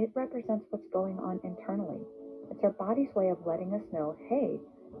 it represents what's going on internally. It's our body's way of letting us know, hey,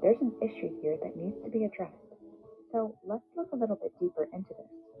 there's an issue here that needs to be addressed. So let's look a little bit deeper into this,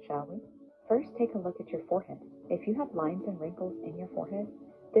 shall we? First, take a look at your forehead. If you have lines and wrinkles in your forehead,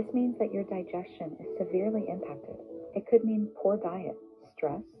 this means that your digestion is severely impacted. It could mean poor diet,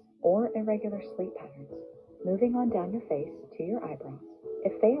 stress, or irregular sleep patterns. Moving on down your face to your eyebrows.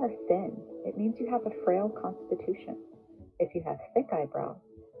 If they are thin, it means you have a frail constitution. If you have thick eyebrows,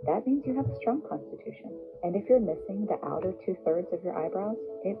 that means you have a strong constitution. And if you're missing the outer 2/3 of your eyebrows,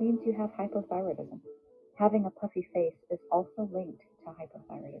 it means you have hypothyroidism. Having a puffy face is also linked to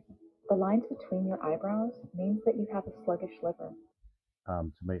hypothyroidism. The lines between your eyebrows means that you have a sluggish liver.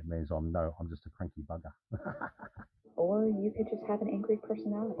 To me, it means I'm just a cranky bugger. Or you could just have an angry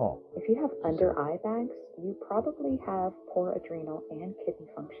personality. Oh, if you have under eye bags, you probably have poor adrenal and kidney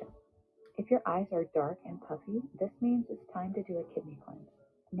function. If your eyes are dark and puffy, this means it's time to do a kidney cleanse.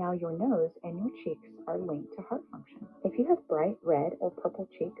 Now your nose and your cheeks are linked to heart function. If you have bright red or purple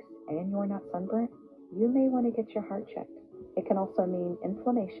cheeks and you're not sunburnt, you may want to get your heart checked. It can also mean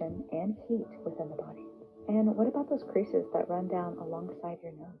inflammation and heat within the body. And what about those creases that run down alongside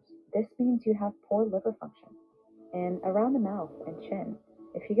your nose? This means you have poor liver function. And around the mouth and chin,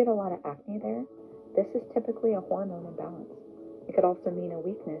 if you get a lot of acne there, this is typically a hormone imbalance. It could also mean a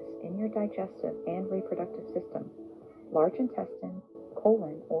weakness in your digestive and reproductive system, large intestine,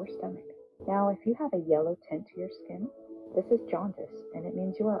 colon, or stomach. Now, if you have a yellow tint to your skin, this is jaundice, and it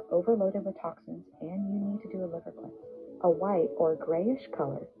means you are overloaded with toxins and you need to do a liver cleanse. A white or grayish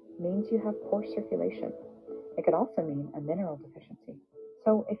color means you have poor circulation. It could also mean a mineral deficiency.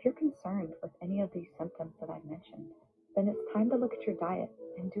 So if you're concerned with any of these symptoms that I've mentioned, then it's time to look at your diet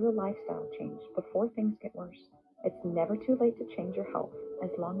and do a lifestyle change before things get worse. It's never too late to change your health as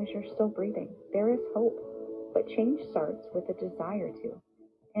long as you're still breathing. There is hope, but change starts with a desire to.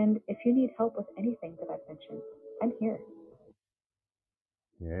 And if you need help with anything that I've mentioned, I'm here.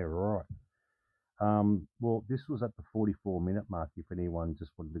 Yeah, right. Well, this was at the 44-minute mark. If anyone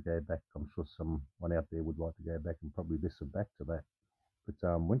just wanted to go back, I'm sure someone out there would like to go back and probably listen back to that.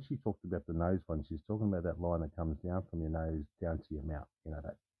 But when she talked about the nose one, she's talking about that line that comes down from your nose down to your mouth. You know,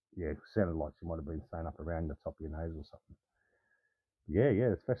 that, yeah, it sounded like she might have been saying up around the top of your nose or something. Yeah,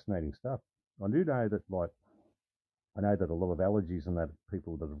 it's fascinating stuff. I do know that, like, I know that a lot of allergies and that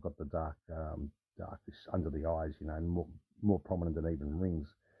people that have got the darkish under the eyes, you know, more prominent than even rings.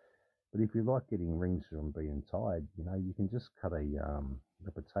 But if you like getting rings from being tired, you know, you can just cut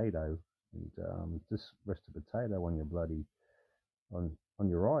a potato and just rest a potato on your on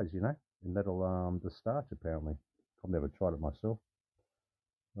your eyes, you know, and that'll the starch apparently. I've never tried it myself.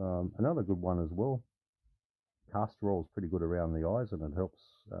 Another good one as well. Castor oil is pretty good around the eyes, and it helps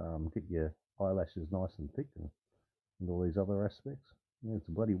get your eyelashes nice and thick and all these other aspects. Yeah, it's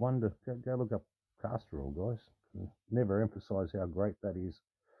a bloody wonder. Go look up castor oil, guys. Never emphasize how great that is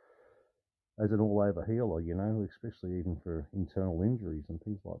as an all-over healer, you know, especially even for internal injuries and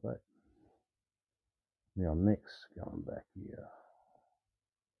things like that. Now, next, going back here.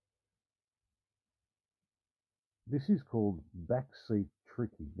 This is called Backseat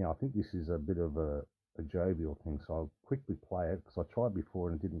Tricky. Now, I think this is a bit of a jovial thing, so I'll quickly play it because I tried before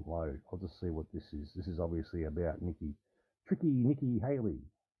and it didn't load. I'll just see what this is. This is obviously about Tricky Nikki Haley.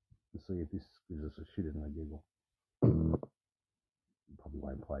 Let's see if this gives us a shit in the giggle. Probably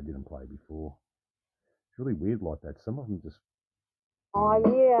won't play, didn't play before. It's really weird like that. Some of them just... Oh,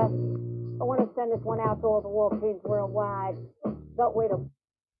 yeah. I want to send this one out to all the world kids worldwide. Don't wait a...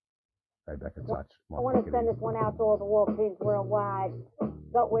 Go back a touch. I want to send this one out to all the world kids worldwide.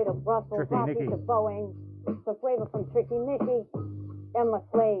 Don't wait to Brussels, Rocky to Boeing. Some flavor from Tricky Nicky and my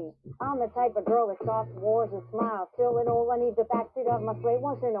slave. I'm the type of girl that starts wars and smiles. Fill it all, I need the backseat of my slave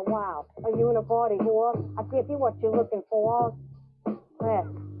once in a while. Are you in a party whore? I give you what you're looking for. Yes,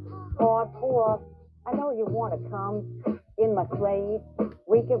 hardcore. I know you want to come in my slave.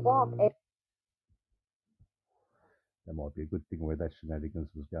 We can walk. That might be a good thing where that shenanigans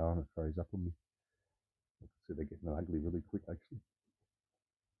was going. It throws up on me. So they're getting ugly really quick, actually.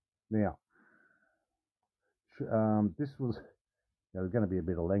 Now, this was... Now, there's going to be a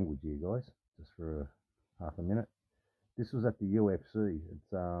bit of language here, guys, just for half a minute. This was at the UFC.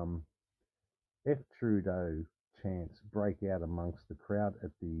 It's F. Trudeau chants break out amongst the crowd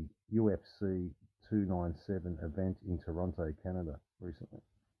at the UFC 297 event in Toronto, Canada, recently.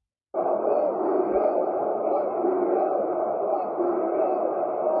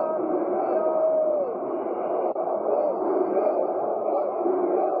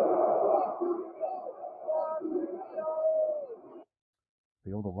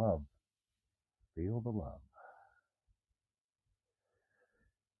 Feel the love. Feel the love.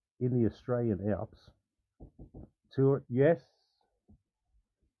 In the Australian Alps, yes.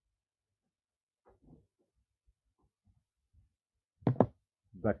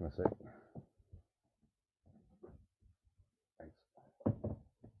 Back in a sec. Thanks.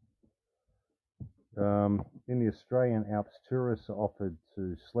 In the Australian Alps, tourists are offered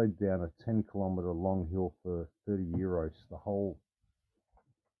to sled down a 10-kilometre long hill for €30.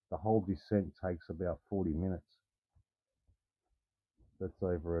 The whole descent takes about 40 minutes. That's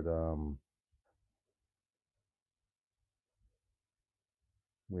over at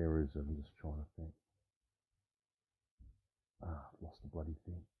where is it? I'm just trying to think. I've lost the bloody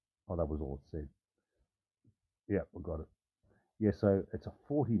thing. Oh, that was all it said. Yeah, I got it. Yeah, so it's a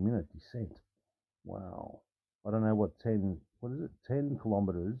 40-minute descent. Wow. I don't know what is it? 10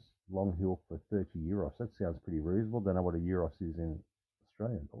 kilometres long hill for €30. That sounds pretty reasonable. Don't know what a euros is in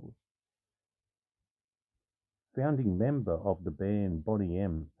Australian dollars. Founding member of the band Boney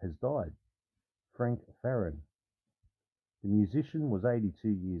M has died. Frank Farron. The musician was 82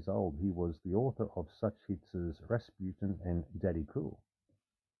 years old. He was the author of such hits as Rasputin and Daddy Cool.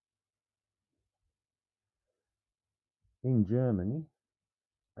 In Germany,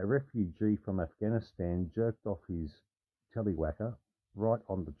 a refugee from Afghanistan jerked off his tellywhacker right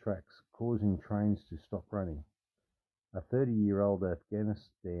on the tracks, causing trains to stop running. A 30-year-old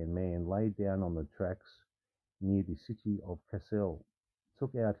Afghanistan man lay down on the tracks near the city of Kassel,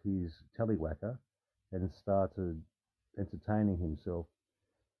 took out his tallywhacker and started entertaining himself.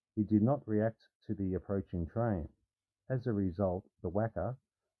 He did not react to the approaching train. As a result, the whacker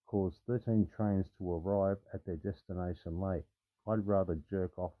caused 13 trains to arrive at their destination late. I'd rather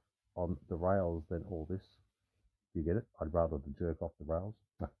jerk off on the rails than all this. You get it? I'd rather jerk off the rails.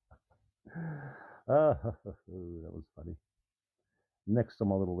 That was funny. Next on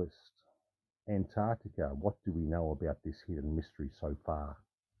my little list, Antarctica. What do we know about this hidden mystery so far?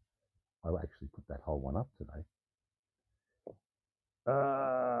 I actually put that whole one up today.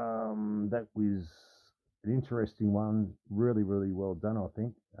 That was an interesting one. Really, really well done, I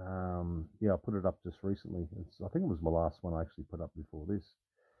think. Yeah, I put it up just recently. I think it was my last one I actually put up before this.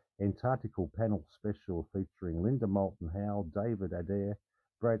 Antarctical panel special featuring Linda Moulton Howe, David Adair,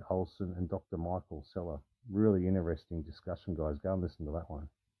 Brad Olson, and Dr. Michael Seller. Really interesting discussion, guys. Go and listen to that one.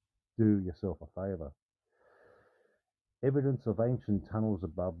 Do yourself a favour. Evidence of ancient tunnels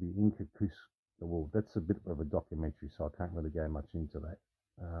above the Inca Cusco. Well, that's a bit of a documentary, so I can't really go much into that.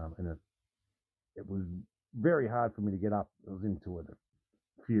 And it was very hard for me to get up. I was into it a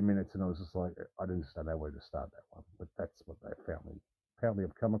few minutes, and I was just like, I didn't know where to start that one. But that's what they apparently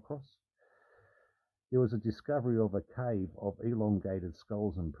have come across. There was a discovery of a cave of elongated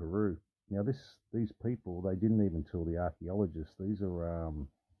skulls in Peru. Now, these people, they didn't even tell the archaeologists. These are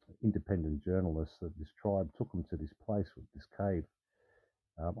independent journalists that this tribe took them to this place with this cave.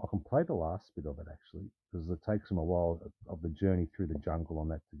 I can play the last bit of it, actually, because it takes them a while of the journey through the jungle on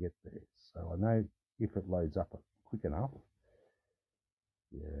that to get there. So I know if it loads up quick enough.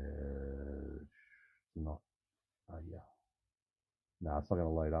 Yeah, it's not. Yeah. No, it's not going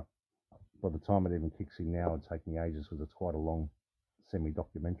to load up. By the time it even kicks in now, it'd take me ages because it's quite a long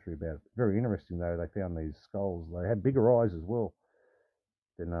semi-documentary about it. Very interesting, though. They found these skulls. They had bigger eyes as well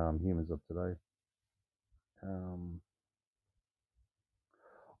than humans of today.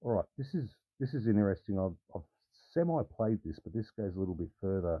 All right, this is interesting. I've semi-played this, but this goes a little bit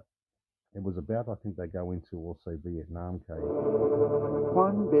further. It was about, I think they go into also Vietnam cave.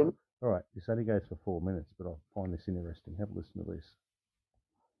 All right, this only goes for 4 minutes, but I find this interesting. Have a listen to this.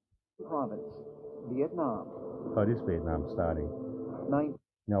 Province, Vietnam. Oh, it is Vietnam starting.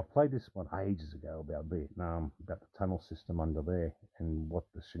 Now, I've played this one ages ago about Vietnam, about the tunnel system under there and what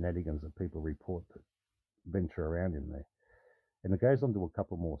the shenanigans that people report that venture around in there. And it goes on to a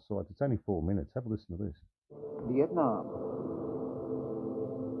couple more sites. It's only 4 minutes. Have a listen to this. Vietnam,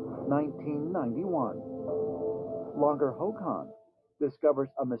 1991. Logger Ho Khan discovers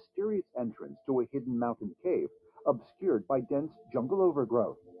a mysterious entrance to a hidden mountain cave obscured by dense jungle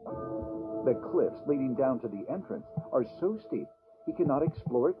overgrowth. The cliffs leading down to the entrance are so steep he cannot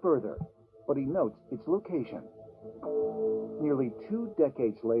explore it further, but he notes its location. Nearly 2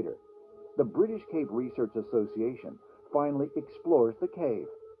 decades later, the British Cave Research Association finally explores the cave.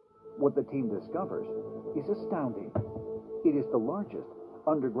 What the team discovers is astounding. It is the largest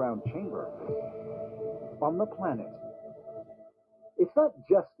underground chamber on the planet. It's not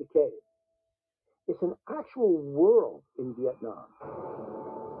just a cave. It's an actual world in Vietnam.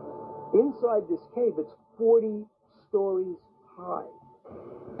 Inside this cave, it's 40 stories high.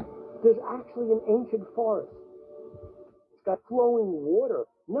 There's actually an ancient forest. It's got flowing water,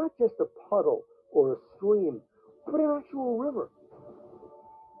 not just a puddle or a stream, but an actual river.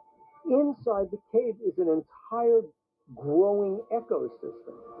 Inside the cave is an entire growing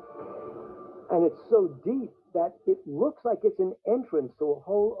ecosystem. And it's so deep that it looks like it's an entrance to a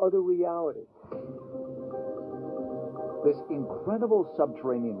whole other reality. This incredible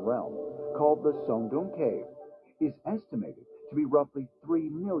subterranean realm, called the Son Doong Cave, is estimated to be roughly 3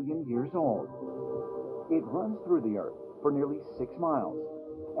 million years old. It runs through the earth for nearly 6 miles,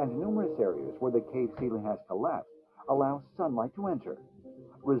 and numerous areas where the cave ceiling has collapsed allow sunlight to enter,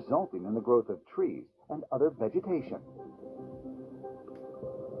 resulting in the growth of trees and other vegetation.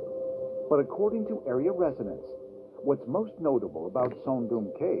 But according to area residents, what's most notable about Son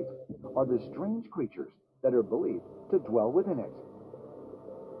Doong Cave are the strange creatures that are believed to dwell within it.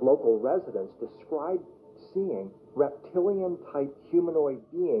 Local residents describe seeing reptilian-type humanoid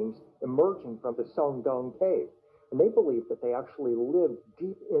beings emerging from the Son Doong Cave, and they believe that they actually live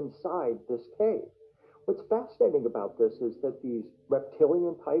deep inside this cave. What's fascinating about this is that these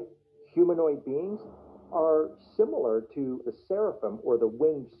reptilian-type humanoid beings are similar to the seraphim or the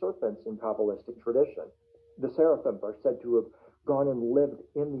winged serpents in Kabbalistic tradition. The seraphim are said to have gone and lived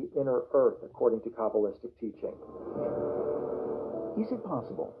in the inner earth, according to Kabbalistic teaching. Is it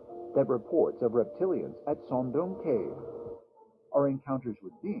possible that reports of reptilians at Son Doong Cave are encounters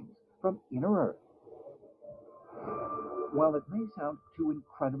with beings from inner earth? While it may sound too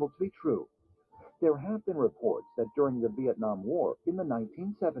incredible to be true, There have been reports that during the Vietnam War in the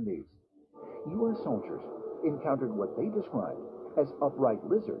 1970s, U.S. soldiers encountered what they described as upright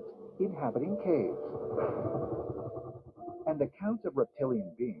lizards inhabiting caves. And accounts of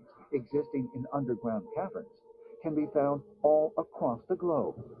reptilian beings existing in underground caverns can be found all across the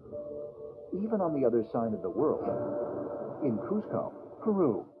globe, even on the other side of the world, in Cusco,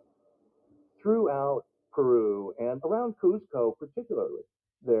 Peru. Throughout Peru and around Cusco particularly,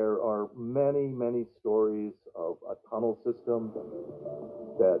 there are many, many stories of a tunnel system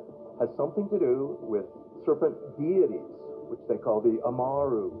that has something to do with serpent deities, which they call the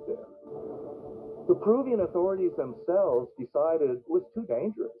Amaru there. The Peruvian authorities themselves decided it was too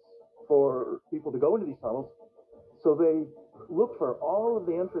dangerous for people to go into these tunnels, so they looked for all of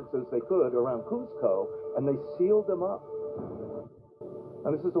the entrances they could around Cusco, and they sealed them up.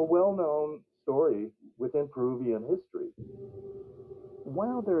 And this is a well-known story within Peruvian history.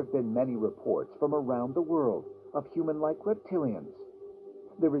 While there have been many reports from around the world of human-like reptilians,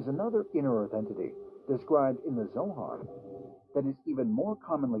 there is another inner earth entity described in the Zohar that is even more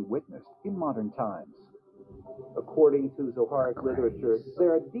commonly witnessed in modern times. According to Zoharic literature,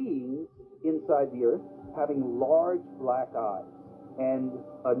 there are beings inside the earth having large black eyes and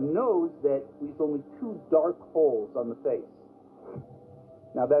a nose that leaves only two dark holes on the face.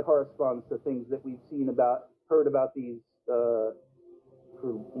 Now that corresponds to things that we've heard about these, for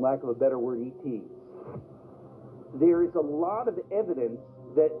lack of a better word, ETs. There is a lot of evidence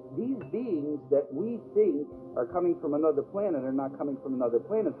that these beings that we think are coming from another planet are not coming from another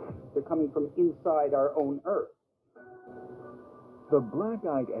planet. They're coming from inside our own Earth. The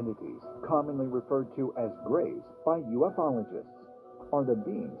black-eyed entities, commonly referred to as grays by ufologists, are the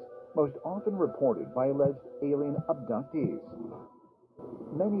beings most often reported by alleged alien abductees,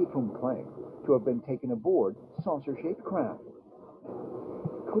 many of whom claim to have been taken aboard saucer-shaped craft.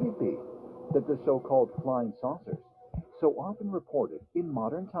 Could it be that the so-called flying saucers, so often reported in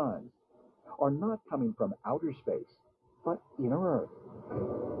modern times, are not coming from outer space, but inner Earth?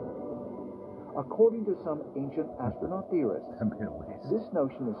 According to some ancient astronaut theorists, this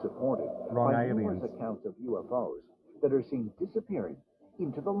notion is supported by numerous accounts of UFOs that are seen disappearing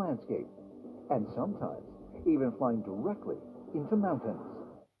into the landscape, and sometimes even flying directly into mountains.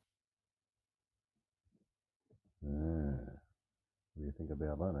 What do you think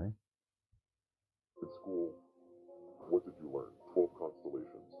about that, eh? In school, what did you learn? 12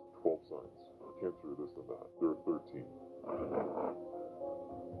 constellations, 12 signs. Cancer, this and that. There are 13.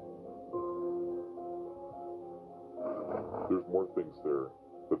 There's more things there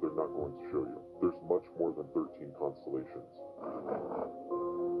that they're not going to show you. There's much more than 13 constellations.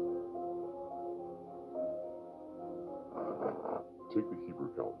 Take the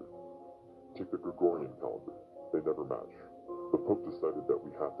Hebrew calendar. Take the Gregorian calendar. They never match. The Pope decided that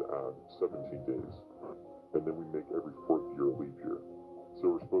we have to add 17 days, and then we make every 4th year a leap year.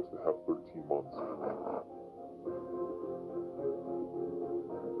 So we're supposed to have 13 months.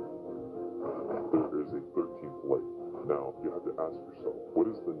 There is a 13th light. Now, you have to ask yourself,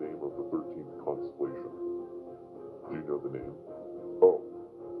 what is the name of the 13th constellation? Do you know the name? Oh,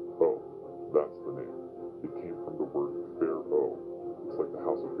 that's the name. It came from the word Pharaoh. It's like the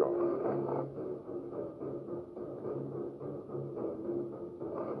house of God.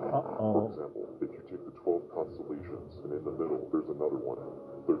 For example, if you take the 12 constellations and in the middle there's another one,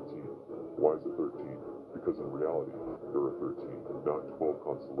 13. Why is it 13? Because in reality, there are 13, not 12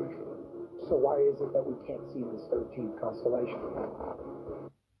 constellations. So why is it that we can't see this 13th constellation?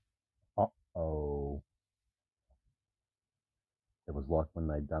 It was like when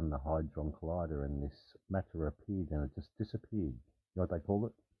they'd done the Hadron Collider and this matter appeared and it just disappeared. You know what they call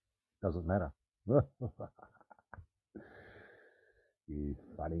it? Doesn't matter. You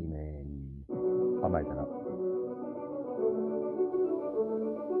funny man. I made that up.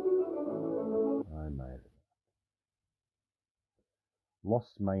 I made it.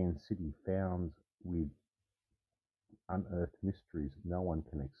 Lost Mayan city found with unearthed mysteries no one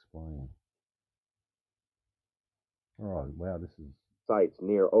can explain. Alright, wow, this is... Sites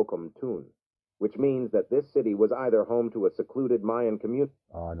near Okumtun, which means that this city was either home to a secluded Mayan community.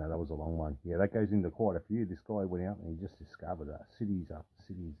 Oh no, that was a long one. Yeah, that goes into quite a few. This guy went out and he just discovered cities after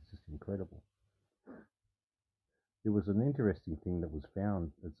cities. It's just incredible. There was an interesting thing that was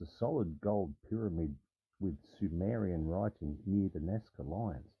found. It's a solid gold pyramid with Sumerian writing near the Nazca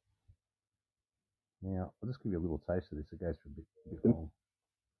Lines. Now, I'll just give you a little taste of this. It goes for a bit long.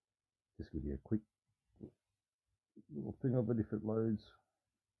 Just give you a quick little thing of it if it loads.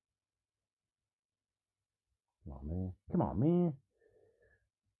 Come on, man. Come on, man.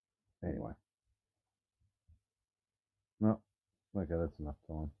 Anyway. No. Okay, that's enough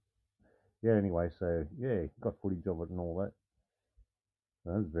time. Yeah, anyway, so yeah, got footage of it and all that.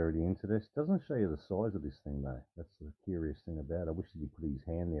 I was very into this. Doesn't show you the size of this thing though. That's the curious thing about it. I wish he put his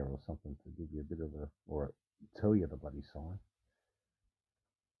hand there or something to give you a bit of a, or tell you the bloody sign.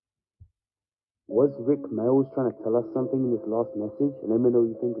 Was Rick Mayles trying to tell us something in his last message? And let me know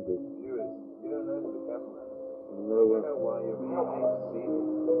what you think of it. You don't know who the government is. You don't know why you're being made to see this.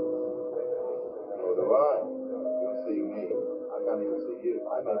 Nor do I. You're seeing me. I can't even see you.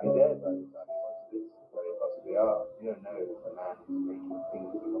 I may be dead by the time you watch this. Very possibly are. You don't know if the man who's making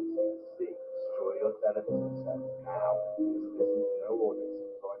things he wants you to see. Destroy your television sets now. Just listen to no orders.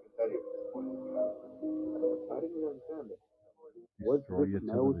 So I can tell you at this point if you have. I didn't understand it. Was Rick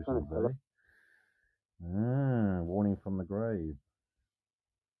Mayles trying to tell us? Warning from the grave.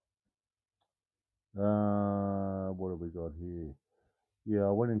 What have we got here? Yeah,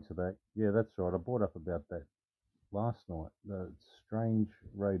 I went into that. Yeah, that's right. I brought up about that last night. The strange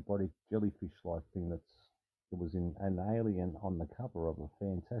robotic jellyfish-like thing it was in an alien on the cover of a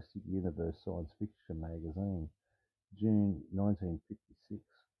Fantastic Universe science fiction magazine, June 1956.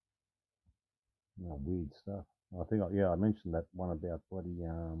 Weird stuff. I think, I mentioned that one about bloody,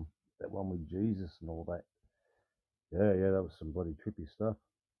 that one with Jesus and all that. Yeah, that was some bloody trippy stuff.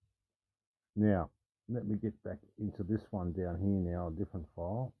 Now, let me get back into this one down here now, a different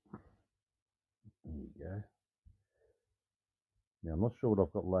file. There you go. Now, I'm not sure what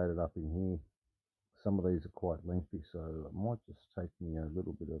I've got loaded up in here. Some of these are quite lengthy, so it might just take me a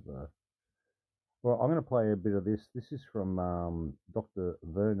little bit of a... Well, I'm going to play a bit of this. This is from Dr.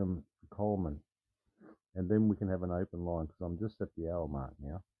 Vernon Coleman. And then we can have an open line, because I'm just at the hour mark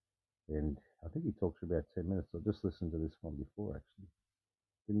now. And I think he talks for about 10 minutes. I just listened to this one before, actually.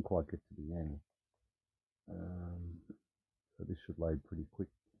 Didn't quite get to the end. So this should load pretty quick,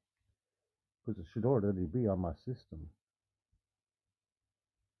 because it should already be on my system.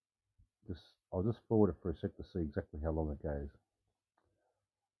 I'll just forward it for a sec to see exactly how long it goes.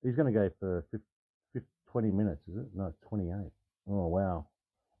 He's going to go for 20 minutes, is it? No, 28. Oh, wow.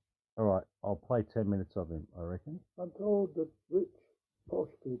 All right, I'll play 10 minutes of him, I reckon. I'm told that rich, posh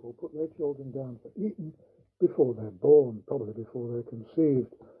people put their children down for eating before they're born, probably before they're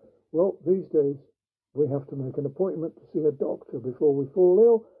conceived. Well, these days, we have to make an appointment to see a doctor before we fall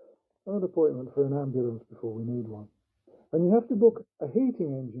ill, and an appointment for an ambulance before we need one. And you have to book a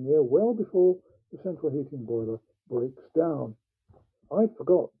heating engineer well before the central heating boiler breaks down. I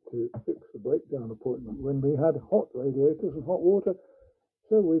forgot to fix the breakdown appointment when we had hot radiators and hot water,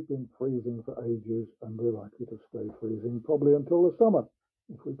 so we've been freezing for ages, and we're likely to stay freezing probably until the summer,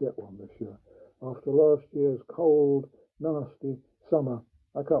 if we get one this year. After last year's cold, nasty summer,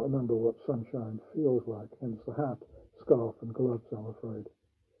 I can't remember what sunshine feels like, hence the hat, scarf and gloves, I'm afraid.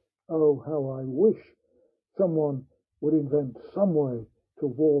 Oh, how I wish someone would invent some way to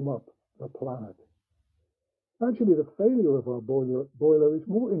warm up the planet. Actually, the failure of our boiler is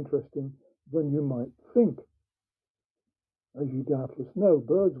more interesting than you might think. As you doubtless know,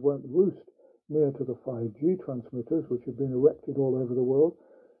 birds won't roost near to the 5G transmitters, which have been erected all over the world.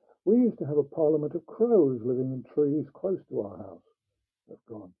 We used to have a parliament of crows living in trees close to our house. They've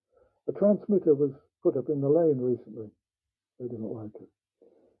gone. A transmitter was put up in the lane recently. They didn't like it.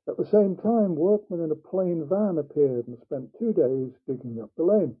 At the same time, workmen in a plain van appeared and spent 2 days digging up the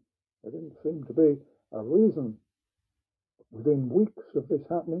lane. There didn't seem to be a reason. Within weeks of this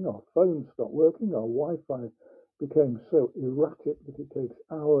happening, our phones stopped working, our Wi-Fi became so erratic that it takes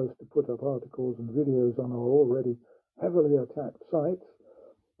hours to put up articles and videos on our already heavily attacked sites.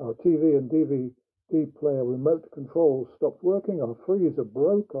 Our TV and DVD player remote controls stopped working, our freezer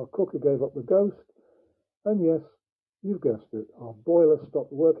broke, our cooker gave up the ghost, and yes, you've guessed it, our boiler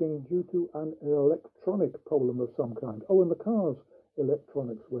stopped working due to an electronic problem of some kind. Oh, and the car's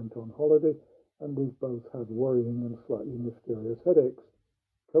electronics went on holiday, and we've both had worrying and slightly mysterious headaches.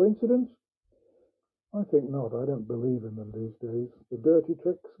 Coincidence? I think not. I don't believe in them these days. The dirty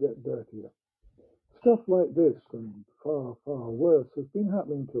tricks get dirtier. Stuff like this, and far, far worse, has been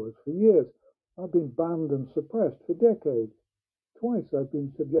happening to us for years. I've been banned and suppressed for decades. Twice I've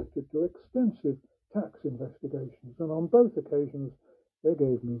been subjected to extensive tax investigations, and on both occasions they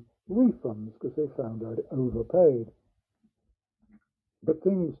gave me refunds because they found I'd overpaid. But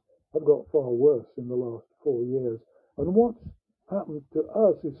things have got far worse in the last 4 years, and what's happened to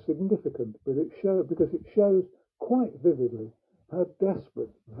us is significant, because it shows quite vividly how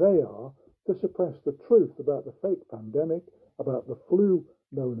desperate they are to suppress the truth about the fake pandemic, about the flu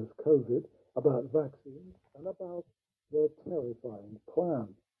known as COVID, about vaccines, and about their terrifying plan.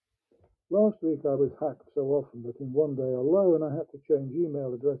 Last week I was hacked so often that in one day alone I had to change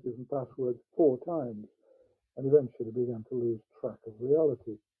email addresses and passwords 4 times, and eventually began to lose track of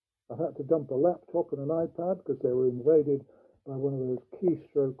reality. I've had to dump a laptop and an iPad because they were invaded by one of those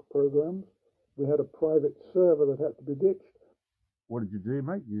keystroke programs. We had a private server that had to be ditched. What did you do,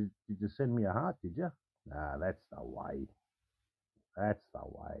 mate? Did you send me a heart, did you? Ah, that's the way. That's the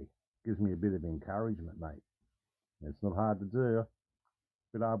way. Gives me a bit of encouragement, mate. It's not hard to do. A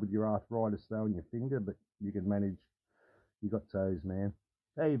bit hard with your arthritis though in your finger, but you can manage. You got toes, man.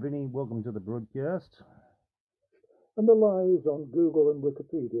 Hey, Vinny, welcome to the broadcast. And the lies on Google and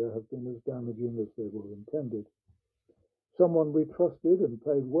Wikipedia have been as damaging as they were intended. Someone we trusted and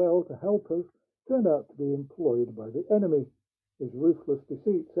paid well to help us turned out to be employed by the enemy. His ruthless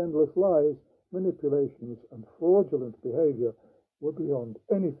deceits, endless lies, manipulations, and fraudulent behavior were beyond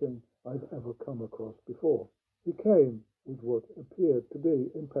anything I've ever come across before. He came with what appeared to be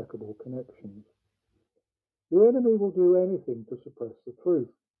impeccable connections. The enemy will do anything to suppress the truth.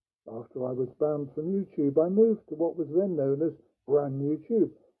 After I was banned from YouTube, I moved to what was then known as Brand YouTube,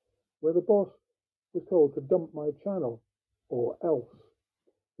 where the boss was told to dump my channel, or else.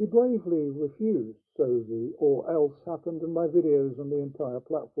 He bravely refused, so the or else happened and my videos on the entire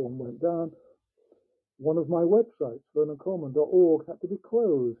platform went down. One of my websites, vernoncoleman.org, had to be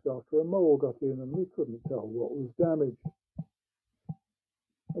closed after a mole got in and we couldn't tell what was damaged.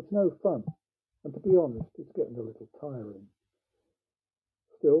 It's no fun, and to be honest, it's getting a little tiring.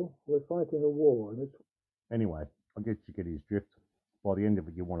 Still, we're fighting a war, and it's... Anyway, I get his drift. By the end of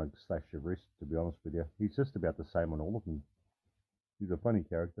it, you want to slash your wrist, to be honest with you. He's just about the same on all of them. He's a funny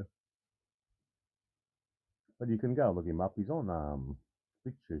character. But you can go look him up. He's on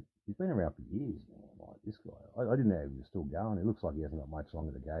BitChute. He's been around for years, man. Like this guy. I didn't know he was still going. It looks like he hasn't got much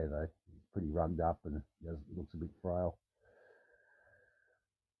longer to go, though. He's pretty rugged up and he looks a bit frail.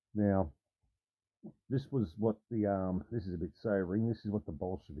 Now, this was what the this is a bit sobering. This is what the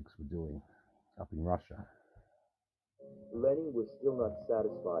Bolsheviks were doing up in Russia. Lenin was still not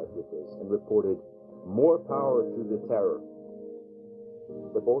satisfied with this and reported, "More power to the terror."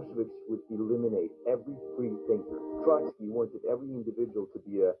 The Bolsheviks would eliminate every free thinker. Trotsky wanted every individual to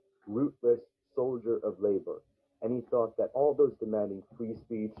be a rootless soldier of labor, and he thought that all those demanding free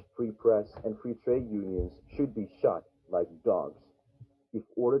speech, free press, and free trade unions should be shot like dogs. If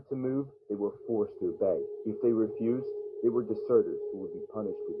ordered to move, they were forced to obey. If they refused, they were deserters who would be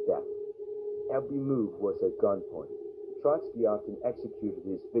punished with death. Every move was at gunpoint. Trotsky often executed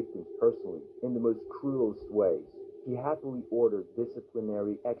his victims personally in the most cruelest ways. He happily ordered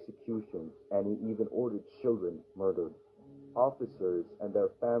disciplinary executions, and he even ordered children murdered. Officers and their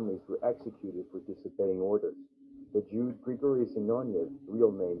families were executed for disobeying orders. The Jew Grigory Zinoviev,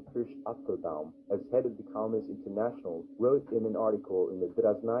 real name Kirsch Apfelbaum, as head of the Communist International, wrote in an article in the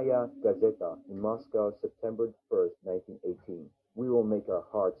Draznaya Gazeta in Moscow, September 1st, 1918, "We will make our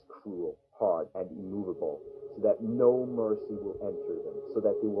hearts cruel, hard, and immovable, so that no mercy will enter them, so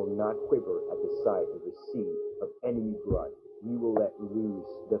that they will not quiver at the sight of the sea of enemy blood. We will let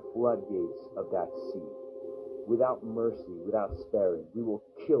loose the floodgates of that sea. Without mercy, without sparing, we will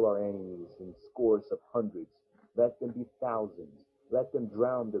kill our enemies in scores of hundreds. Let them be thousands. Let them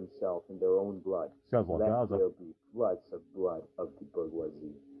drown themselves in their own blood. Sounds like Let Gaza. there be floods of blood of the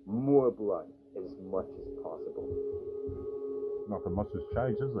bourgeoisie. More blood, as much as possible." Nothing much has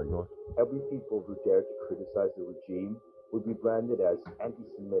changed, has they, guys? Every people who dared to criticize the regime would be branded as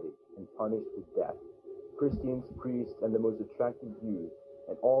anti-Semitic and punished with death. Christians, priests, and the most attractive youth,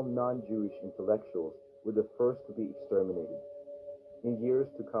 and all non-Jewish intellectuals were the first to be exterminated. In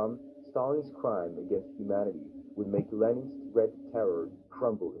years to come, Stalin's crime against humanity would make Lenin's red terror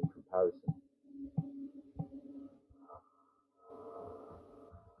crumble in comparison.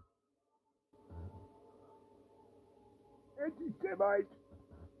 Anti-Semite!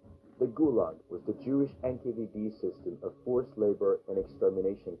 The Gulag was the Jewish NKVD system of forced labor and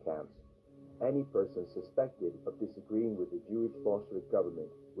extermination camps. Any person suspected of disagreeing with the Jewish Bolshevik government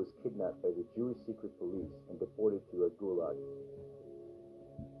was kidnapped by the Jewish secret police and deported to a Gulag.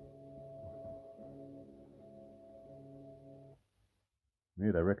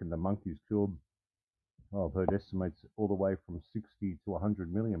 Yeah, they reckon the monkeys killed, well, I've heard estimates all the way from 60 to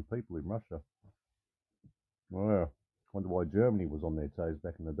 100 million people in Russia. Wow. Wonder why Germany was on their toes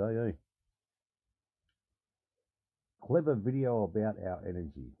back in the day, eh? Clever video about our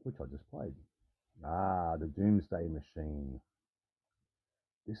energy, which I just played. Ah, the Doomsday Machine.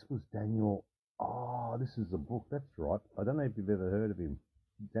 This was Daniel. Oh, this is the book. That's right. I don't know if you've ever heard of him.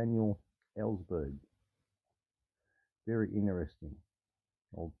 Daniel Ellsberg. Very interesting.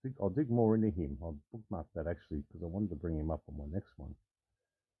 I'll dig more into him. I'll bookmark that actually because I wanted to bring him up on my next one.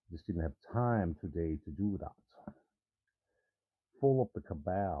 Just didn't have time today to do that. Fall of the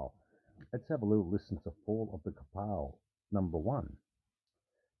Cabal. Let's have a little listen to Fall of the Cabal, number 1.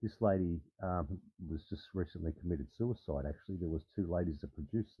 This lady was just recently committed suicide. Actually, there was 2 ladies that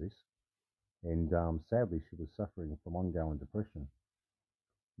produced this, and sadly, she was suffering from ongoing depression.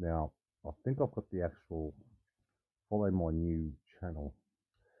 Now, I think I've got the actual follow my new channel.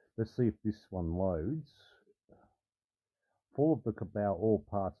 Let's see if this one loads. Fall of the Cabal, all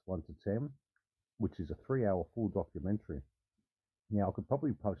parts 1 to 10, which is a 3-hour full documentary. Now, I could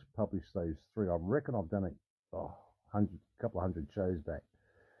probably publish those 3. I reckon I've done it a couple of hundred shows back.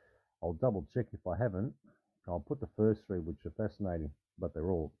 I'll double check if I haven't. I'll put the first 3, which are fascinating, but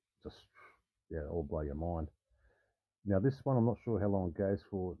they're all just, all blow your mind. Now, this one, I'm not sure how long it goes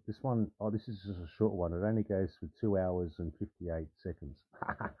for. This one, this is just a short one. It only goes for 2 hours and 58 seconds.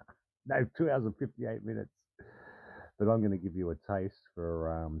 No, 2 hours and 58 minutes. But I'm going to give you a taste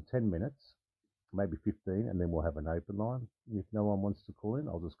for 10 minutes, maybe 15, and then we'll have an open line. If no one wants to call in,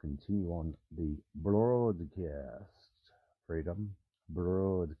 I'll just continue on the broadcast. Freedom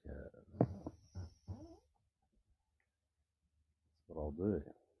broadcast. That's what I'll do.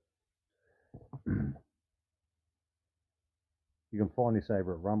 You can find this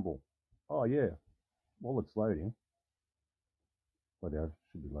over at Rumble. Oh, yeah. While it's loading. But it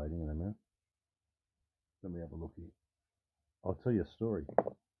should be loading in a minute. Let me have a look here. I'll tell you a story. I've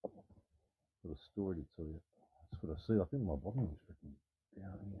got a story to tell you. That's what I see. I think my volume is freaking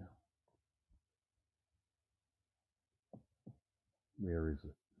down here. Where is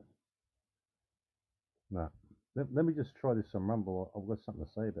it? No. Let me just try this on Rumble. I've got something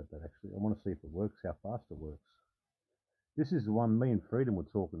to say about that, actually. I want to see if it works, how fast it works. This is the one me and Freedom were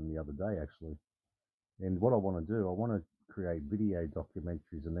talking the other day, actually. And what I want to do, I want to create video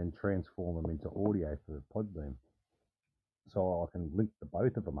documentaries and then transform them into audio for Podbeam. So I can link the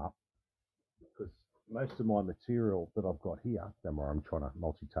both of them up. Because most of my material that I've got here, then where I'm trying to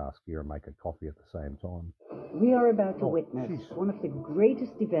multitask here and make a coffee at the same time. We are about to witness one of the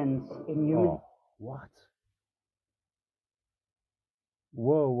greatest events in human... Oh, what?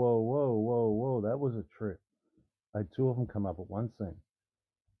 Whoa. That was a trip. I had 2 of them come up at one scene.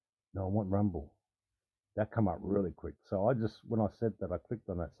 No, I want Rumble. That come up really quick. So I just, when I said that, I clicked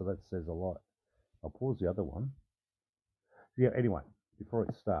on that. So that says a lot. I'll pause the other one. Yeah, anyway, before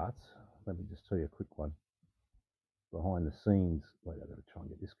it starts, let me just tell you a quick one. Behind the scenes. Wait, I've got to try and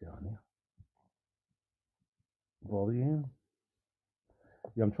get this going now. Volume.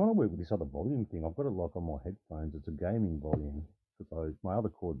 Yeah, I'm trying to work with this other volume thing. I've got it like on my headphones. It's a gaming volume because my other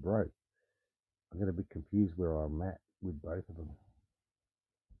cord broke. I get a bit confused where I'm at with both of them.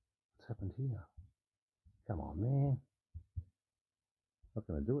 What's happened here? Come on, man. Not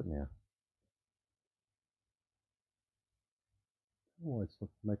going to do it now. Oh, it's not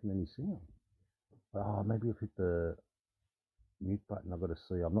making any sound. Oh, maybe I've hit the mute button. I've got to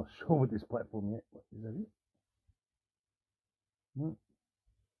see. I'm not sure with this platform yet. Is that it? No.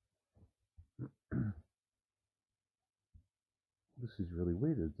 This is really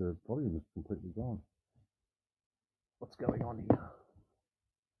weird. The volume is completely gone. What's going on here?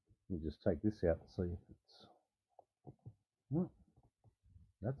 Let me just take this out and see if it's... No.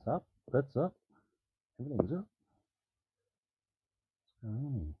 That's up. That's up. Everything's up. What's going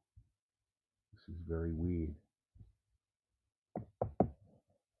on here? This is very weird.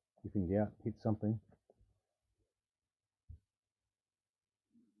 If in doubt, hit something.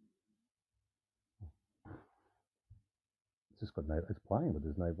 It's just got no... It's playing, but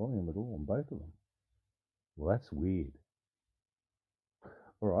there's no volume at all on both of them. Well, that's weird.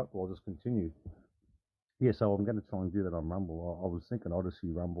 All right, well, I'll just continue. Yeah, so I'm going to try and do that on Rumble. I was thinking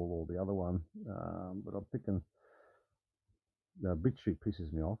Odyssey, Rumble, or the other one, but I'm thinking BitChute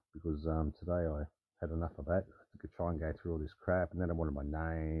pisses me off because today I had enough of that. I could try and go through all this crap, and then I wanted my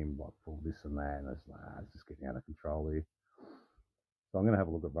name, like for this and that, and it's like, it's just getting out of control here. So I'm going to have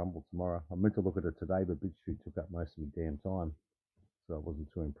a look at Rumble tomorrow. I meant to look at it today, but BitChute took up most of my damn time, so I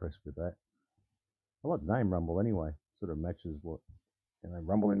wasn't too impressed with that. I like the name Rumble anyway. Sort of matches what,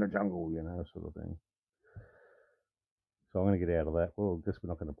 Rumble in the jungle, sort of thing. So I'm going to get out of that. Well, I guess we're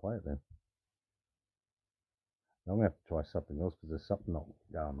not going to play it then. I'm going to have to try something else because there's something not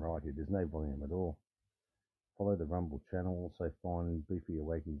going right here. There's no volume at all. Follow the Rumble channel. Also find Beefy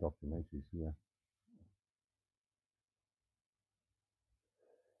Awakening documentaries here.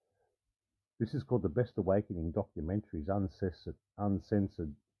 This is called the Best Awakening Documentaries,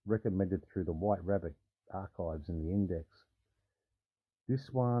 uncensored, recommended through the White Rabbit archives in the index.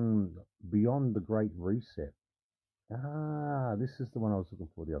 This one, Beyond the Great Reset. This is the one I was looking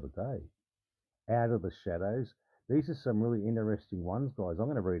for the other day. Out of the Shadows. These are some really interesting ones, guys. I'm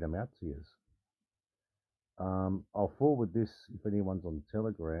going to read them out to you. I'll forward this if anyone's on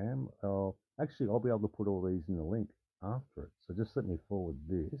Telegram. Actually, I'll be able to put all these in the link. after it. So just let me forward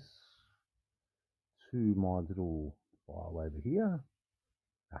this to my little file over here.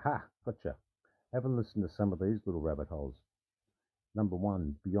 Aha, gotcha. Have a listen to some of these little rabbit holes. Number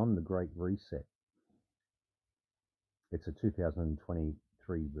 1, Beyond the Great Reset. It's a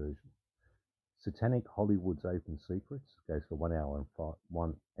 2023 version. Satanic Hollywood's Open Secrets goes for 1 hour and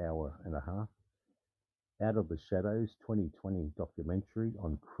 1 hour and a half. Out of the Shadows 2020 documentary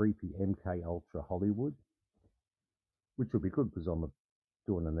on creepy MK Ultra Hollywood, which will be good because I'm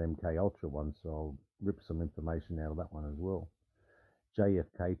doing an MK Ultra one, so I'll rip some information out of that one as well.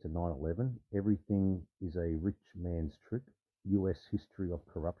 JFK to 9/11, Everything is a Rich Man's Trick, US History of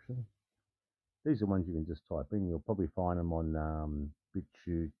Corruption. These are ones you can just type in. You'll probably find them on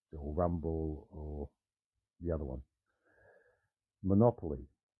BitChute or Rumble or the other one. Monopoly,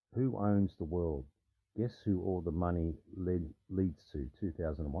 Who Owns the World? Guess Who All the Money Leads to,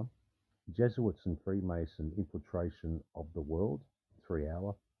 2001. Jesuits and Freemason Infiltration of the World, 3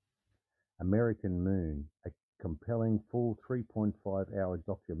 hour. American Moon, a compelling full 3.5-hour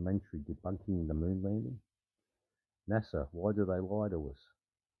documentary debunking the moon landing. NASA, Why Do They Lie to Us?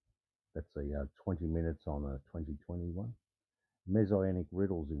 That's a 20 minutes on a 2021. Messianic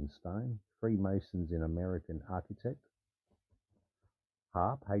Riddles in Stone, Freemasons in American Architect.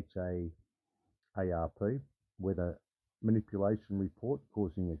 HAARP, H-A-A-R-P, Weather Manipulation Report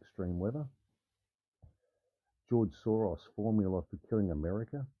Causing Extreme Weather. George Soros, Formula for Killing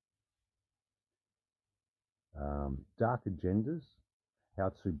America. Dark Agendas, How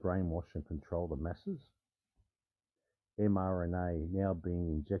to Brainwash and Control the Masses. mRNA now being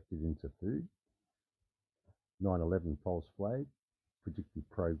injected into food. 9/11 false flag, predictive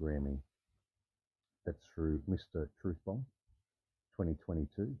programming. That's through Mr. Truthbomb,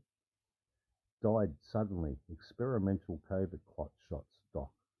 2022. Died suddenly, experimental COVID clot shots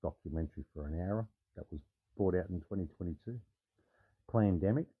documentary for an hour. That was brought out in 2022.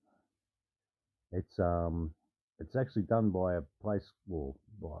 Plandemic. It's actually done by a place, well,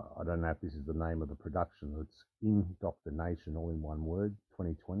 I don't know if this is the name of the production. It's Indoctrination, all in one word,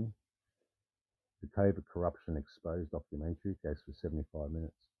 2020. The COVID Corruption Exposed documentary goes for 75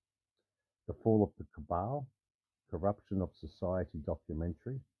 minutes. The Fall of the Cabal, Corruption of Society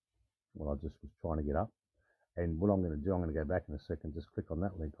documentary. Well, I just was trying to get up. And what I'm going to do, I'm going to go back in a second, just click on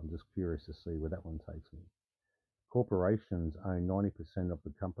that link. I'm just curious to see where that one takes me. Corporations own 90% of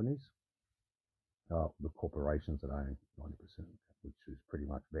the companies. The corporations that own 90%, which is pretty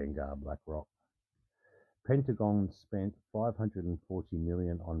much Vanguard, BlackRock. Pentagon spent $540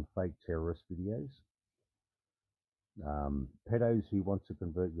 million on fake terrorist videos. Pedos who want to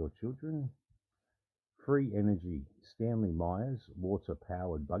convert your children. Free energy, Stanley Myers,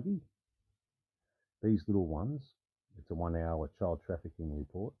 water-powered buggy. These little ones, it's a 1 hour child trafficking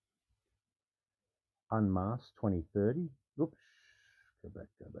report. Unmasked 2030. Oops, go back.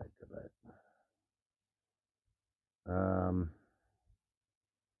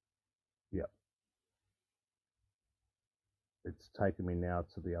 Yep. It's taken me now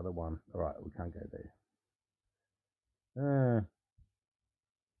to the other one. All right, we can't go there.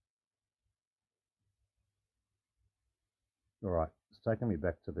 All right, it's taken me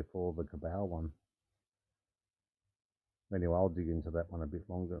back to before the Cabal one. Anyway, I'll dig into that one a bit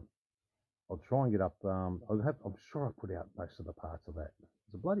longer. I'll try and get up. I'm sure I put out most of the parts of that.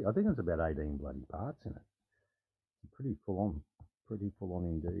 I think it's about 18 bloody parts in it. Pretty full on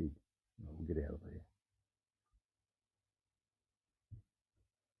indeed. We'll get out of there.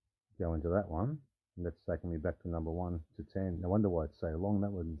 Go into that one, and that's taken me back to number 1 to 10. No wonder why it's so long.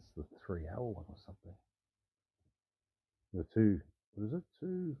 That one's the 3 hour one or something. The 2, what is it?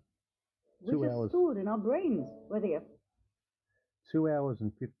 2 Which hours. is stored in our brains, whether you 2 hours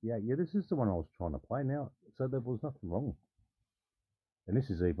and 58. Yeah, this is the one I was trying to play now. So there was nothing wrong. And this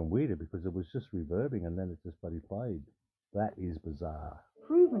is even weirder because it was just reverbing and then it just bloody played. That is bizarre.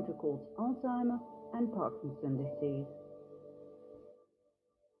 proven to cause Alzheimer's and Parkinson's disease.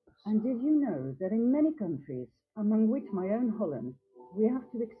 And did you know that in many countries, among which my own Holland, we have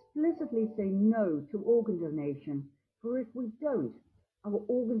to explicitly say no to organ donation, for if we don't, our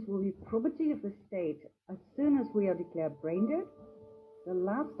organs will be property of the state as soon as we are declared brain dead? The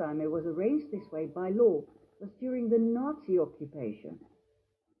last time it was arranged this way by law was during the Nazi occupation.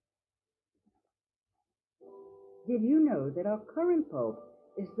 Did you know that our current Pope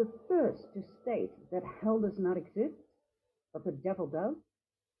is the first to state that hell does not exist, but the devil does?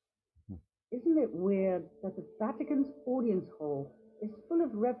 Isn't it weird that the Vatican's audience hall is full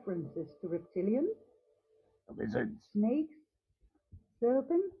of references to reptilians, lizards, snakes,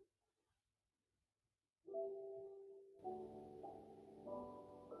 serpents?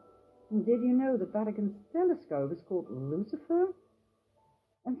 And did you know the Vatican's telescope is called Lucifer?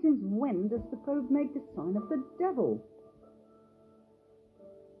 And since when does the Pope make the sign of the devil?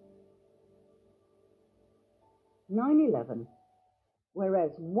 9/11.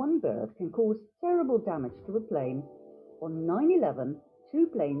 Whereas one bird can cause terrible damage to a plane, on 9/11, 2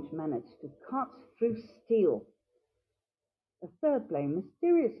 planes managed to cut through steel. A third plane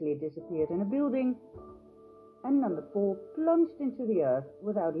mysteriously disappeared in a building, and number 4 plunged into the earth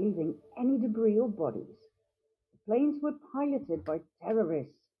without leaving any debris or bodies. The planes were piloted by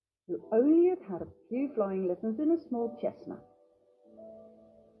terrorists who only had a few flying lessons in a small Cessna.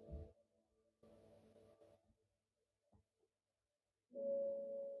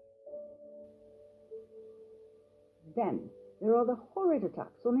 Then there are the horrid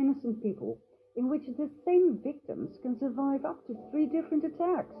attacks on innocent people, in which the same victims can survive up to 3 different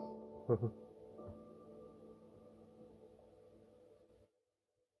attacks.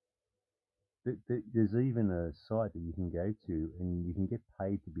 There's even a site that you can go to and you can get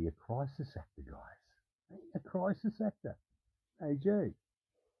paid to be a crisis actor, guys. A crisis actor. AJ.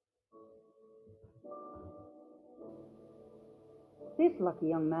 This lucky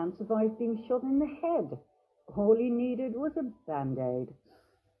young man survived being shot in the head. All he needed was a band-aid.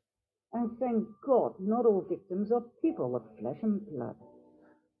 And thank God not all victims are people of flesh and blood.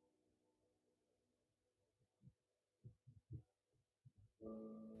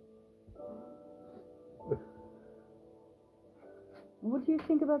 What do you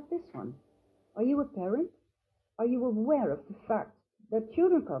think about this one? Are you a parent? Are you aware of the fact that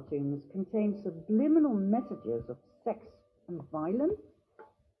children cartoons contain subliminal messages of sex and violence?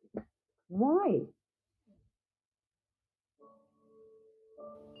 Why?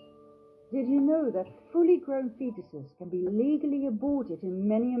 Did you know that fully grown fetuses can be legally aborted in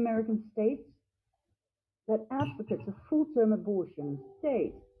many American states? That advocates of full-term abortion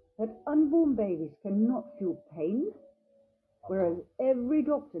state that unborn babies cannot feel pain? Whereas every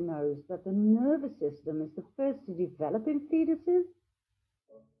doctor knows that the nervous system is the first to develop in fetuses?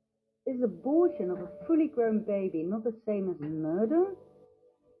 Is abortion of a fully grown baby not the same as murder?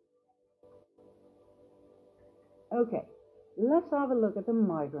 Okay, let's have a look at the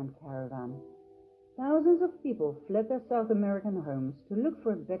migrant caravan. Thousands of people fled their South American homes to look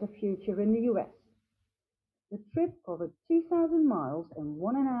for a better future in the US. The trip covered 2,000 miles in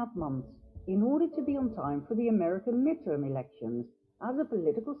 1.5 months in order to be on time for the American midterm elections as a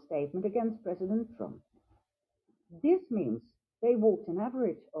political statement against President Trump. This means they walked an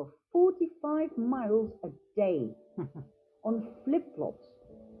average of 45 miles a day on flip-flops.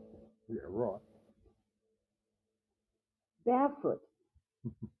 Yeah, right. Barefoot.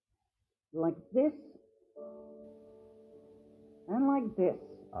 Like this. And like this.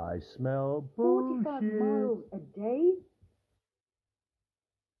 I smell 45 bullshit. miles a day?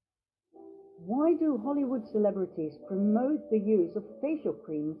 Why do Hollywood celebrities promote the use of facial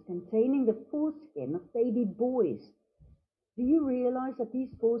creams containing the foreskin of baby boys? Do you realize that these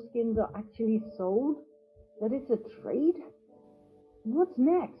foreskins are actually sold? That it's a trade? What's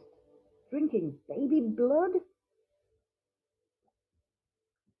next? Drinking baby blood?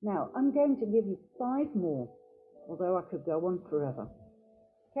 Now, I'm going to give you 5 more, although I could go on forever.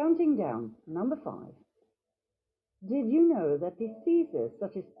 Counting down, number 5. Did you know that diseases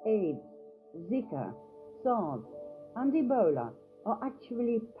such as AIDS, Zika, SARS, and Ebola are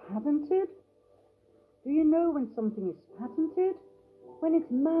actually patented? Do you know when something is patented? When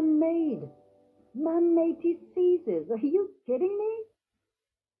it's man-made. Man-made diseases. Are you kidding me?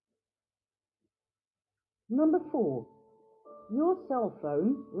 Number 4. Your cell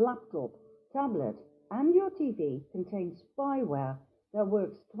phone, laptop, tablet, and your TV contain spyware that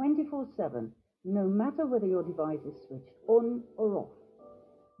works 24/7, no matter whether your device is switched on or off.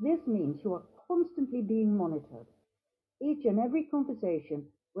 This means you are constantly being monitored. Each and every conversation,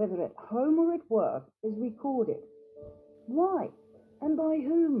 whether at home or at work, is recorded. Why? And by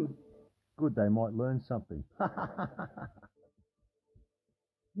whom? Good, they might learn something.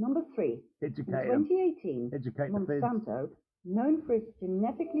 Number 3. Educate In 2018, Educate the feds. Monsanto, known for its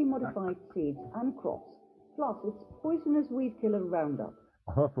genetically modified seeds and crops, plus its poisonous weed killer Roundup.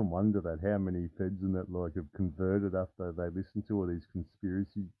 I often wonder that how many feds and that like have converted after they listen to all these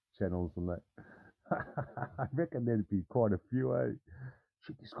conspiracy channels and that. I reckon there'd be quite a few, eh?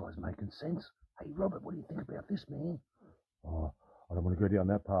 Shit, this guy's making sense. Hey, Robert, what do you think about this, man? Oh, I don't want to go down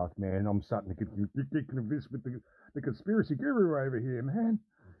that path, man. I'm starting to get convinced with the conspiracy guru over here, man.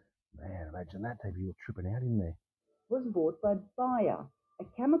 Man, imagine that. They'd be all tripping out in there. Was bought by Bayer, a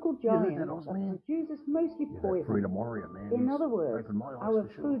chemical giant that that produces mostly that poison. freedom warrior, man. In He's other words, opened my eyes our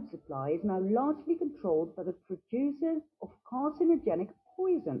for sure. food supply is now largely controlled by the producers of carcinogenic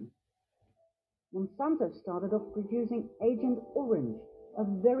poison. Monsanto started off producing Agent Orange, a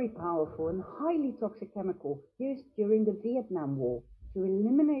very powerful and highly toxic chemical used during the Vietnam War to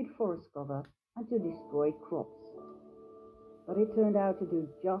eliminate forest cover and to destroy crops. But it turned out to do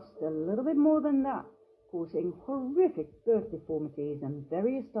just a little bit more than that, causing horrific birth deformities and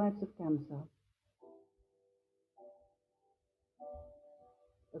various types of cancer.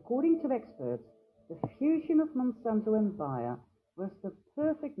 According to experts, the fusion of Monsanto and Bayer was the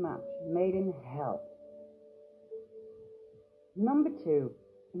perfect match made in hell. Number 2.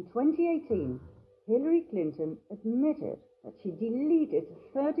 In 2018, Hillary Clinton admitted that she deleted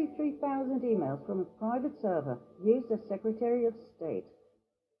 33,000 emails from a private server used as Secretary of State.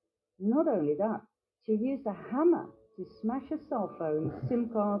 Not only that, she used a hammer to smash her cell phone, SIM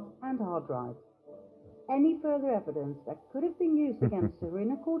cards, and hard drives. Any further evidence that could have been used against her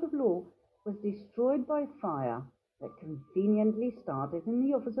in a court of law was destroyed by fire that conveniently started in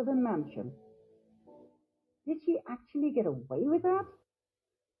the office of a mansion. Did she actually get away with that?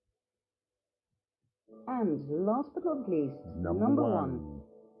 And last but not least, number 1.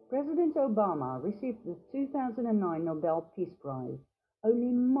 President Obama received the 2009 Nobel Peace Prize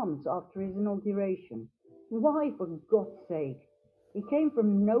only months after his inauguration. Why, for God's sake? He came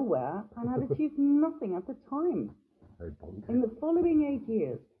from nowhere and had achieved nothing at the time. In the following 8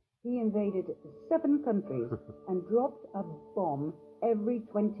 years, he invaded 7 countries and dropped a bomb every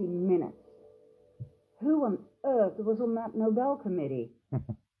 20 minutes. Who on earth was on that Nobel committee?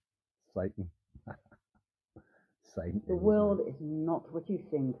 Satan. Satan. The world is not what you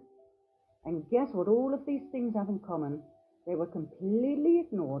think. And guess what all of these things have in common? They were completely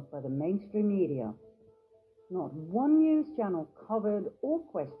ignored by the mainstream media. Not one news channel covered or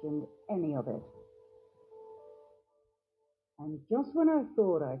questioned any of it. And just when I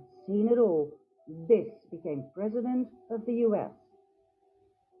thought I'd seen it all, this became President of the US.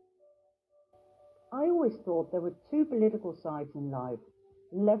 I always thought there were 2 political sides in life,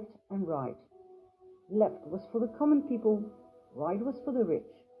 left and right. Left was for the common people, right was for the rich.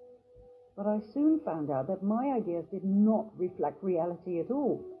 But I soon found out that my ideas did not reflect reality at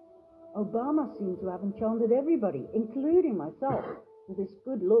all. Obama seemed to have enchanted everybody, including myself, with his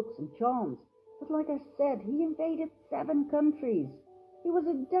good looks and charms. But like I said, he invaded 7 countries. He was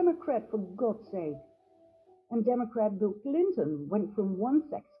a Democrat, for God's sake. And Democrat Bill Clinton went from one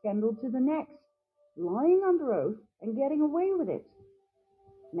sex scandal to the next, lying under oath and getting away with it.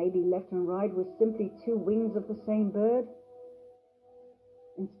 Maybe left and right were simply 2 wings of the same bird.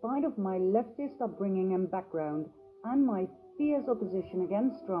 In spite of my leftist upbringing and background, and my fierce opposition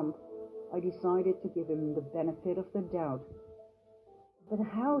against Trump, I decided to give him the benefit of the doubt. But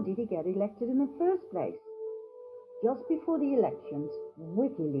how did he get elected in the first place? Just before the elections,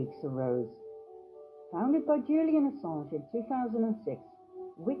 WikiLeaks arose. Founded by Julian Assange in 2006,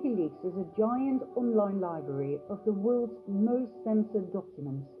 WikiLeaks is a giant online library of the world's most censored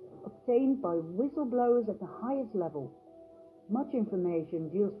documents, obtained by whistleblowers at the highest level. Much information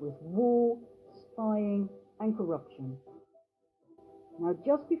deals with war, spying, and corruption. Now,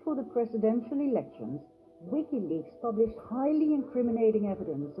 just before the presidential elections, WikiLeaks published highly incriminating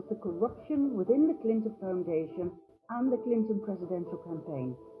evidence of the corruption within the Clinton Foundation and the Clinton presidential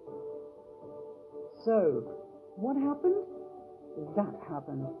campaign. So, what happened? That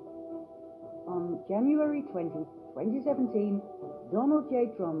happened. On January 20, 2017, Donald J.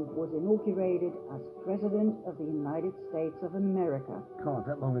 Trump was inaugurated as President of the United States of America. God,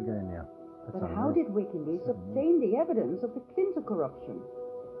 that long ago now. But how did WikiLeaks obtain the evidence of the Clinton corruption?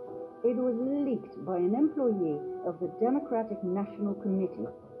 It was leaked by an employee of the Democratic National Committee,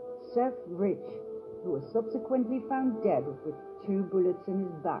 Seth Rich, who was subsequently found dead with 2 bullets in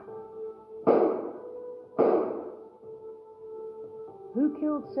his back. Who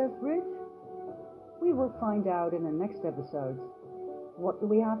killed Seth Rich? We will find out in the next episodes. What do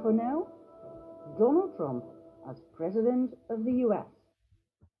we have for now? Donald Trump as President of the US.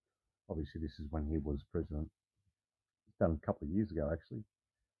 Obviously, this is when he was president. It's done a couple of years ago, actually.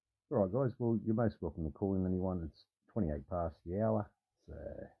 All right, guys. Well, you're most welcome to call in anyone. It's 28 past the hour. So,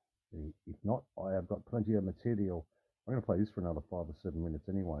 if not, I have got plenty of material. I'm going to play this for another 5 or 7 minutes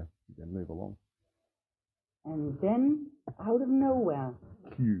anyway. Then move along. And then, out of nowhere,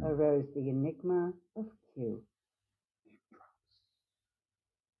 Q arose the enigma of Q.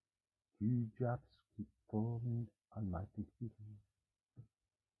 Q drops keep falling on my computer.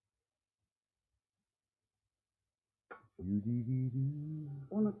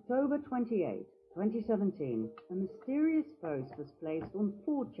 On October 28, 2017, a mysterious post was placed on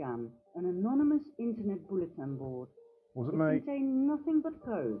 4chan, an anonymous internet bulletin board. Was it It me? contained nothing but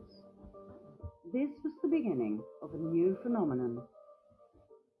codes. This was the beginning of a new phenomenon.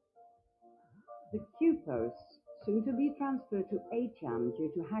 The Q posts, soon to be transferred to 8chan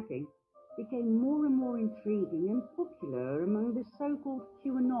due to hacking, became more and more intriguing and popular among the so-called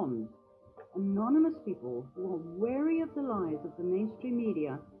QAnon, anonymous people who are wary of the lies of the mainstream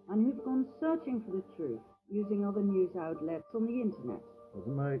media and who've gone searching for the truth using other news outlets on the internet.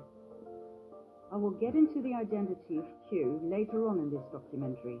 Wasn't me. I will get into the identity of Q later on in this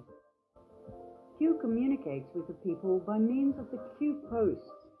documentary. Q communicates with the people by means of the Q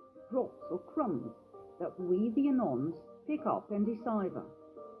posts, drops or crumbs that we, the Anons, pick up and decipher.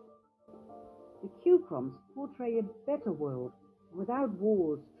 The Q crumbs portray a better world, without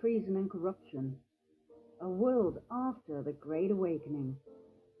wars, treason and corruption. A world after the Great Awakening.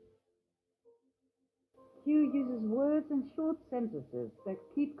 Q uses words and short sentences that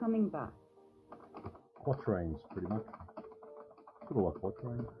keep coming back. Quatrains, pretty much. Sort of like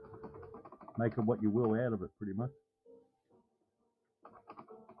quatrains. Make it what you will out of it, pretty much.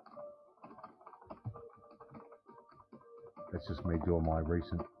 That's just me doing my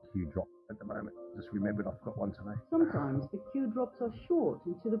recent Q drop at the moment. Just remembered I've got one today. Sometimes the Q drops are short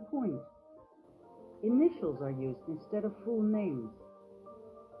and to the point. Initials are used instead of full names.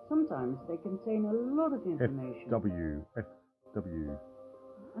 Sometimes they contain a lot of information. FW.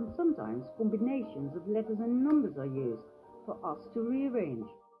 And sometimes combinations of letters and numbers are used for us to rearrange.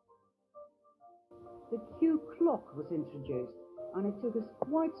 The Q clock was introduced, and it took us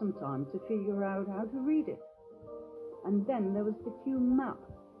quite some time to figure out how to read it. And then there was the Q map,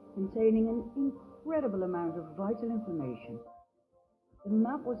 containing an incredible amount of vital information. The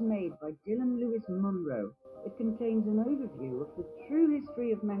map was made by Dylan Lewis Munro. It contains an overview of the true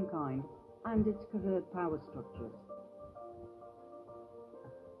history of mankind and its covert power structures.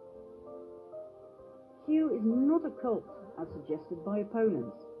 Q is not a cult, as suggested by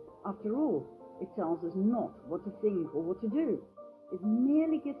opponents. After all, it tells us not what to think or what to do. It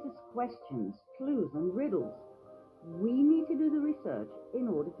merely gives us questions, clues and riddles. We need to do the research in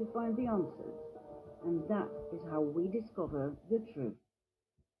order to find the answers. And that is how we discover the truth.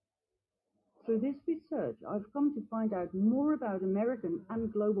 Through this research, I've come to find out more about American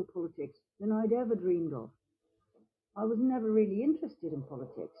and global politics than I'd ever dreamed of. I was never really interested in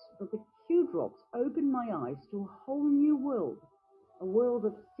politics, but the Q drops opened my eyes to a whole new world, a world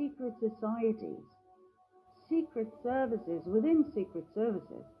of secret societies, secret services within secret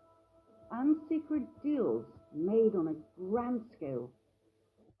services, and secret deals made on a grand scale,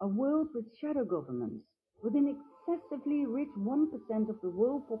 a world with shadow governments, with an excessively rich 1% of the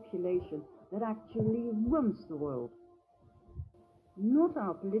world population that actually runs the world. Not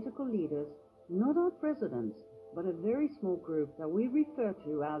our political leaders, not our presidents, but a very small group that we refer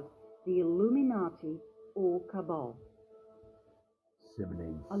to as the Illuminati or Cabal.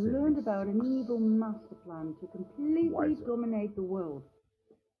 I learned about an evil master plan to completely dominate the world.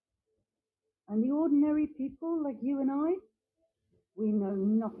 And the ordinary people like you and I, we know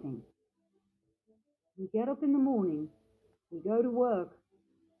nothing. We get up in the morning, we go to work,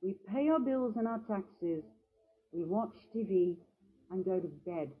 we pay our bills and our taxes, we watch TV and go to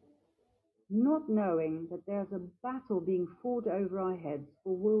bed, not knowing that there's a battle being fought over our heads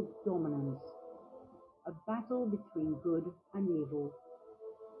for world dominance, a battle between good and evil.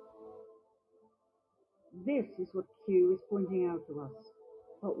 This is what Q is pointing out to us,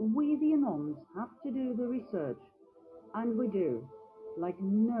 but we the Anons have to do the research, and we do, like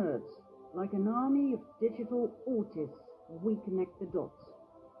nerds, like an army of digital autists, we connect the dots.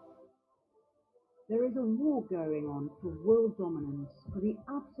 There is a war going on for world dominance, for the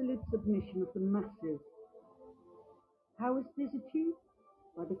absolute submission of the masses. How is this achieved?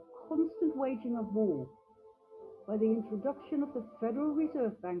 By the constant waging of war, by the introduction of the Federal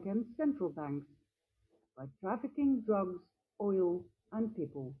Reserve Bank and central banks, by trafficking drugs, oil, and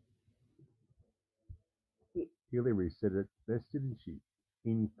people. Hillary said it best, didn't she?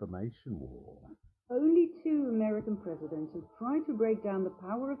 Information war. Only 2 American presidents have tried to break down the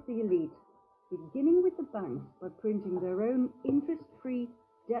power of the elite, beginning with the banks by printing their own interest-free,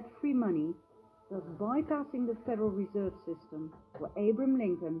 debt-free money, thus bypassing the Federal Reserve System, were Abraham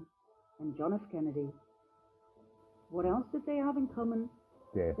Lincoln and John F. Kennedy. What else did they have in common?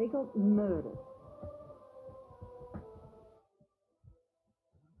 Death. They got murdered.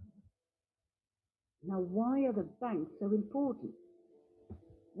 Now, why are the banks so important?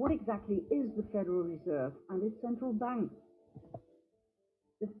 What exactly is the Federal Reserve and its central bank?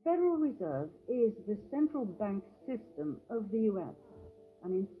 The Federal Reserve is the central bank system of the US,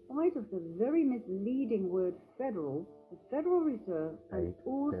 and in spite of the very misleading word federal, the Federal Reserve and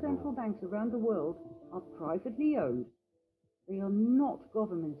all central banks around the world are privately owned. They are not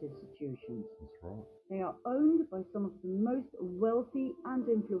government institutions. That's right. They are owned by some of the most wealthy and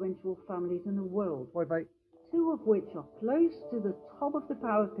influential families in the world, two of which are close to the top of the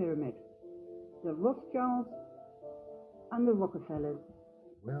power pyramid, the Rothschilds and the Rockefellers.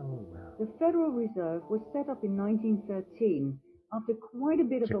 Well. The Federal Reserve was set up in 1913 after quite a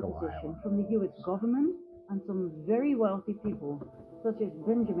bit of opposition from the US government and some very wealthy people, such as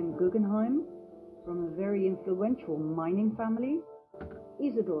Benjamin Guggenheim, from a very influential mining family,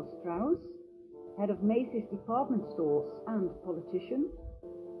 Isidor Straus, head of Macy's department stores and politician,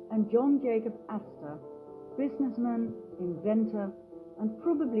 and John Jacob Astor, businessman, inventor, and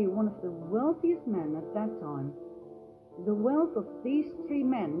probably one of the wealthiest men at that time. The wealth of these three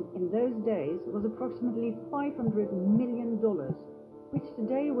men in those days was approximately $500 million, which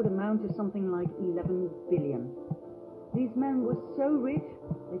today would amount to something like 11 billion. These men were so rich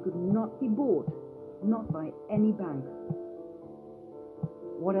they could not be bought, not by any bank.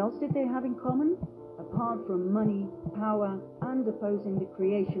 What else did they have in common? Apart from money, power, and opposing the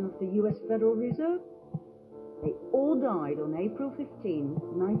creation of the US Federal Reserve? They all died on April 15,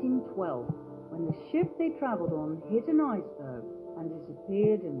 1912, when the ship they traveled on hit an iceberg and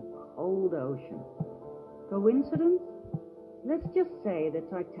disappeared in the cold ocean. Coincidence? Let's just say the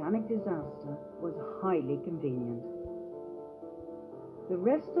Titanic disaster was highly convenient. The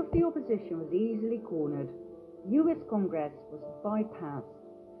rest of the opposition was easily cornered. US Congress was bypassed.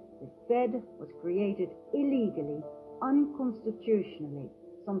 The Fed was created illegally, unconstitutionally,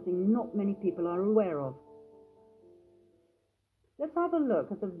 something not many people are aware of. Let's have a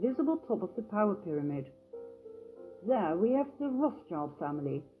look at the visible top of the power pyramid. There we have the Rothschild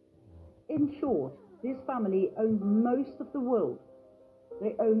family. In short, this family owns most of the world.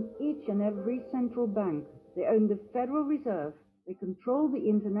 They own each and every central bank. They own the Federal Reserve. They control the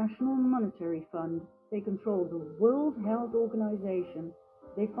International Monetary Fund. They control the World Health Organization.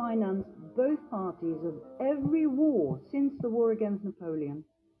 They finance both parties of every war since the war against Napoleon.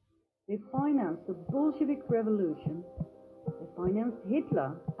 They financed the Bolshevik Revolution. They financed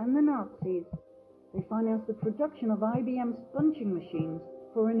Hitler and the Nazis. They financed the production of IBM's punching machines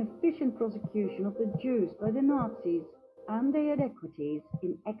for an efficient prosecution of the Jews by the Nazis. And they had equities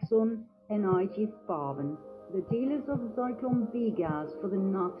in Exxon and IG Farben, the dealers of Zyklon B gas for the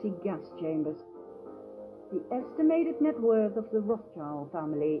Nazi gas chambers. The estimated net worth of the Rothschild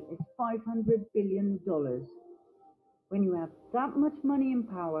family is $500 billion. When you have that much money and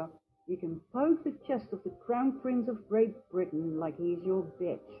power, you can poke the chest of the Crown Prince of Great Britain like he's your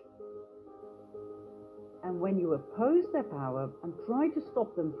bitch. And when you oppose their power and try to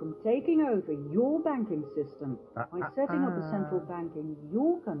stop them from taking over your banking system by setting up a central bank in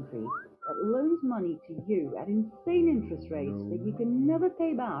your country that loans money to you at insane interest rates that you can never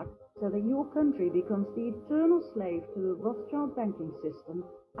pay back, so that your country becomes the eternal slave to the Rothschild banking system,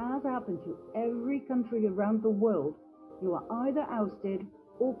 as happened to every country around the world, you are either ousted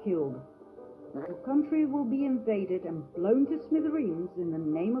or killed. Your country will be invaded and blown to smithereens in the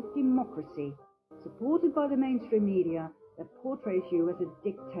name of democracy, supported by the mainstream media that portrays you as a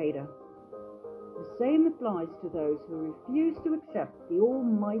dictator. The same applies to those who refuse to accept the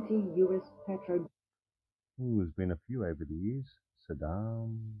almighty US petro... There's been a few over the years.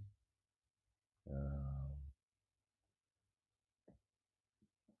 Saddam.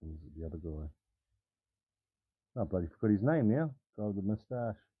 Who's the other guy? Oh, bloody forgot his name now. Guy with the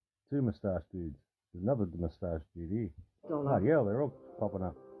moustache. Two moustache dudes. There's another moustache dude here. Bloody hell, they're all popping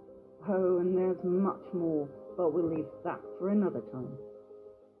up. Oh, and there's much more, but we'll leave that for another time.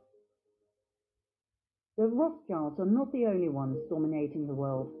 The Rothschilds are not the only ones dominating the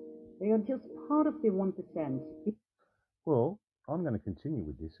world. They are just part of the 1%. Well, I'm going to continue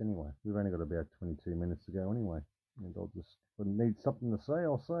with this anyway. We've only got about 22 minutes to go anyway. And I'll just, if I need something to say,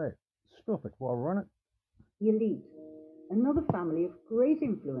 I'll say it. Stuff it while I run it. The elite. Another family of great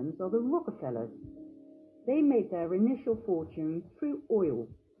influence are the Rockefellers. They made their initial fortune through oil.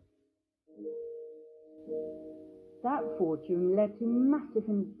 That fortune led to massive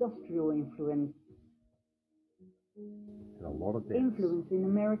industrial influence. And a lot of influence in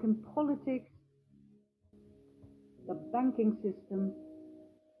American politics, the banking system,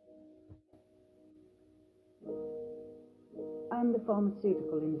 and the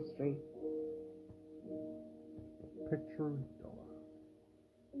pharmaceutical industry. Petrodollar.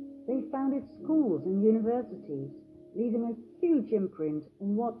 They founded schools and universities, leaving a huge imprint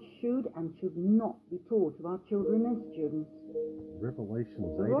on what should and should not be taught to our children and students.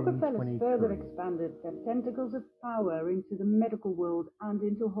 Revelations The Rockefellers further expanded their tentacles of power into the medical world and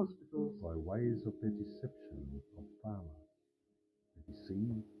into hospitals. By ways of the deception of pharma, they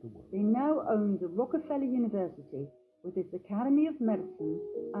deceived the world. They now own the Rockefeller University, with its Academy of Medicine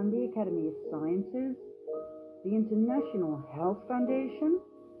and the Academy of Sciences, the International Health Foundation,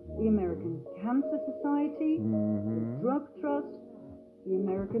 the American Cancer Society, the Drug Trust, the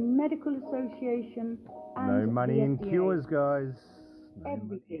American Medical Association, and no money the in FDA. cures, guys.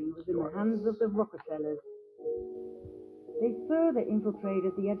 Everything was in the hands of the Rockefellers. They further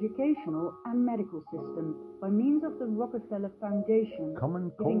infiltrated the educational and medical system by means of the Rockefeller Foundation,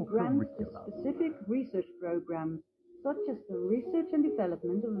 giving grants to specific research programs, such as the research and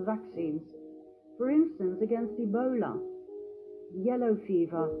development of vaccines, for instance against Ebola, yellow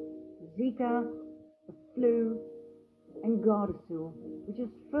fever, Zika, the flu, and Gardasil, which is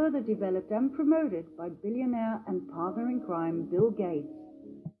further developed and promoted by billionaire and partner in crime Bill Gates.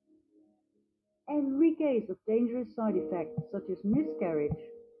 Every case of dangerous side effects such as miscarriage,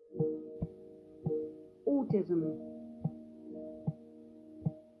 autism,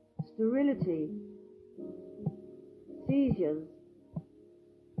 sterility, seizures,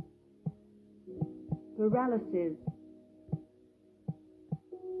 paralysis,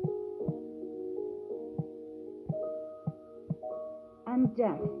 and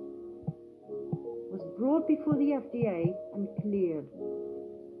death was brought before the FDA and cleared.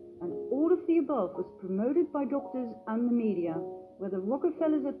 And all of the above was promoted by doctors and the media, where the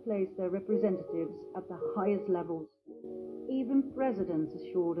Rockefellers had placed their representatives at the highest levels. Even presidents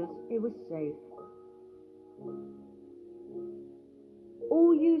assured us it was safe.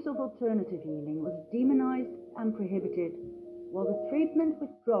 All use of alternative healing was demonized and prohibited, while the treatment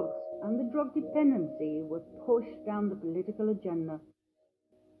with drugs and the drug dependency were pushed down the political agenda.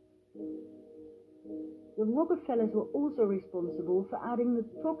 The Rockefellers were also responsible for adding the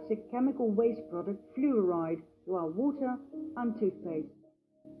toxic chemical waste product fluoride to our water and toothpaste.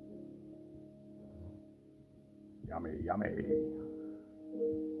 Yummy, yummy.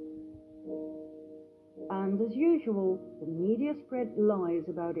 And as usual, the media spread lies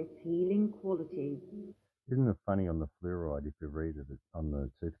about its healing qualities. Isn't it funny on the fluoride, if you read it on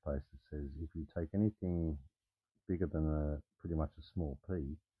the toothpaste, it says if you take anything bigger than pretty much a small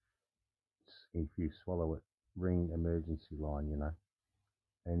pea, if you swallow it, ring emergency line, you know.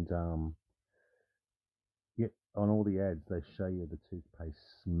 And yet on all the ads they show you the toothpaste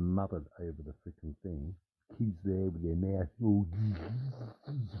smothered over the freaking thing, kids there with their mouth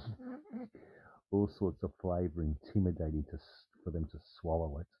all sorts of flavour, intimidating for them to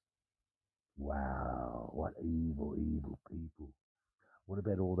swallow it. Wow, what evil, evil people. What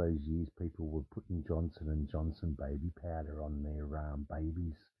about all those years people were putting Johnson & Johnson baby powder on their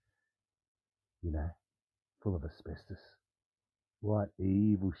babies, you know, full of asbestos? What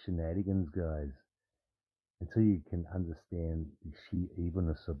evil shenanigans, guys. Until you can understand the sheer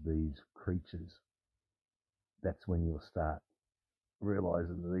evilness of these creatures, that's when you'll start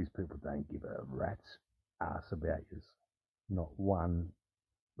realising that these people don't give a rat's ass about you. Not one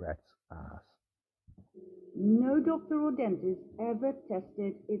rat's ass. No doctor or dentist ever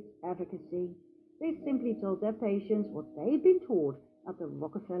tested its efficacy. They simply told their patients what they'd been taught at the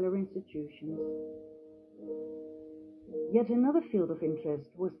Rockefeller institutions. Yet another field of interest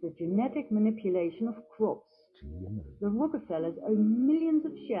was the genetic manipulation of crops. The Rockefellers own millions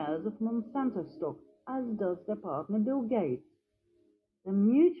of shares of Monsanto stock, as does their partner Bill Gates. The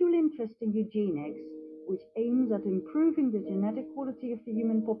mutual interest in eugenics, which aims at improving the genetic quality of the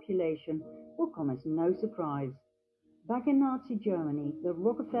human population, will come as no surprise. Back in Nazi Germany, the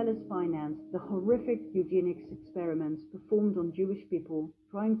Rockefellers financed the horrific eugenics experiments performed on Jewish people,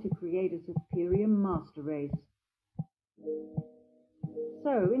 trying to create a superior master race.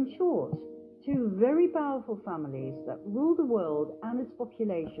 So, in short, two very powerful families that rule the world and its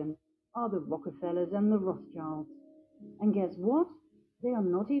population are the Rockefellers and the Rothschilds. And guess what? They are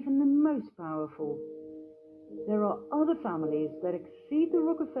not even the most powerful. There are other families that exceed the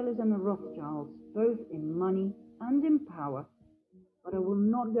Rockefellers and the Rothschilds, both in money and in power. But I will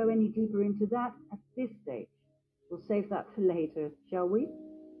not go any deeper into that at this stage. We'll save that for later, shall we?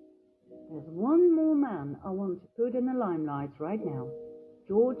 There's one more man I want to put in the limelight right now.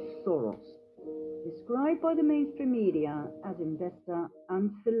 George Soros, described by the mainstream media as investor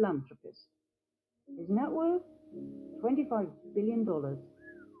and philanthropist. His net worth? $25 billion.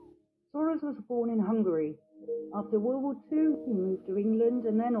 Soros was born in Hungary. After World War II, he moved to England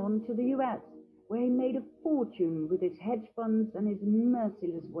and then on to the US, where he made a fortune with his hedge funds and his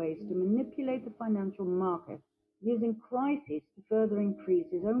merciless ways to manipulate the financial market, using crises to further increase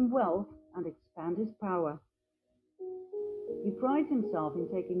his own wealth and expand his power. He prides himself in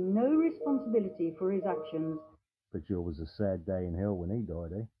taking no responsibility for his actions. But it was a sad day in hell when he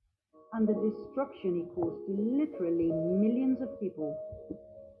died, eh? And the destruction he caused to literally millions of people.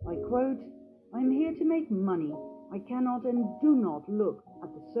 I quote, "I'm here to make money I cannot and do not look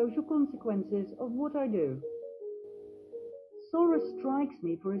at the social consequences of what I do. Soros strikes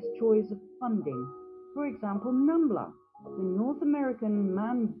me for his choice of funding. For example, NAMBLA, the North American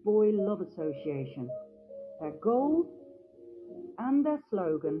Man-Boy Love Association. Their goal and their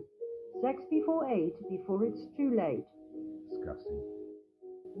slogan, sex before 8, before it's too late. Disgusting.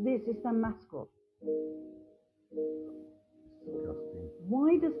 This is their mascot. Disgusting.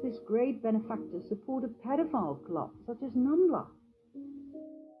 Why does this great benefactor support a pedophile club such as NAMBLA?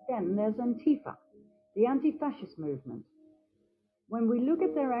 Then there's Antifa, the anti-fascist movement. When we look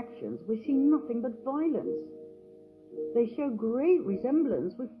at their actions, we see nothing but violence. They show great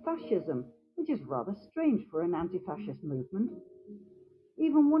resemblance with fascism, which is rather strange for an anti-fascist movement.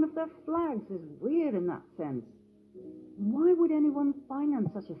 Even one of their flags is weird in that sense. Why would anyone finance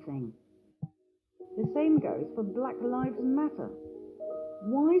such a thing? The same goes for Black Lives Matter.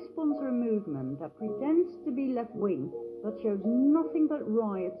 Why sponsor a movement that pretends to be left-wing but shows nothing but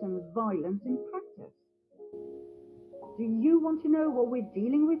riots and violence in practice? Do you want to know what we're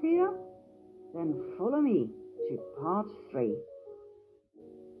dealing with here? Then follow me to part 3.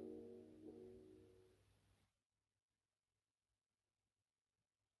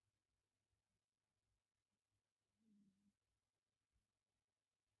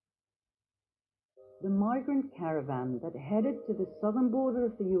 The migrant caravan that headed to the southern border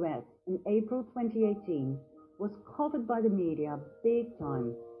of the US in April 2018 was covered by the media big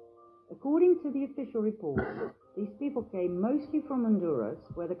time. According to the official report, these people came mostly from Honduras,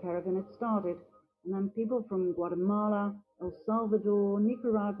 where the caravan had started, and then people from Guatemala, El Salvador,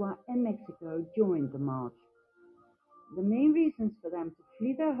 Nicaragua, and Mexico joined the march. The main reasons for them to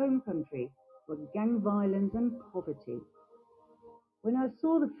flee their home country were gang violence and poverty. When I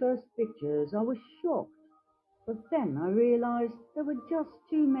saw the first pictures, I was shocked, but then I realized there were just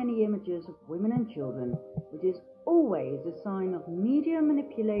too many images of women and children, which is always a sign of media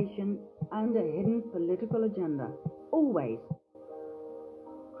manipulation and a hidden political agenda. Always.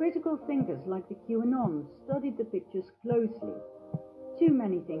 Critical thinkers like the QAnon studied the pictures closely. Too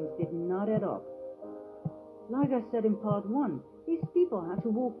many things did not add up. Like I said in part 1, these people had to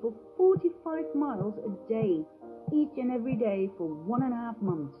walk for 45 miles a day, each and every day for 1.5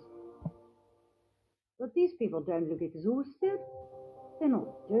 months. But these people don't look exhausted. They're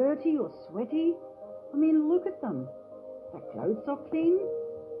not dirty or sweaty. I mean, look at them. Their clothes are clean.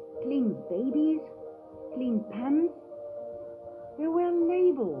 Clean babies. Clean pants. They wear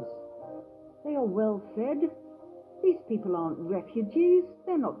labels. They are well fed. These people aren't refugees.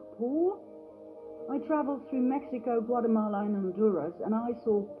 They're not poor. I traveled through Mexico, Guatemala, and Honduras, and I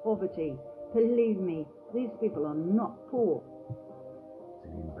saw poverty. Believe me, these people are not poor. It's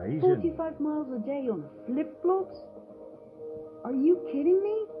an invasion. 45 miles a day on flip-flops? Are you kidding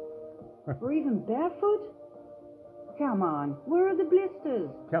me? Or even barefoot? Come on, where are the blisters?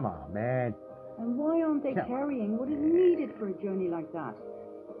 Come on, man. And why aren't they carrying what is needed for a journey like that?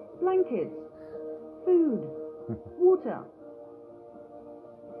 Blankets, food, water.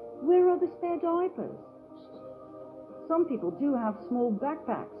 Where are the spare diapers? Some people do have small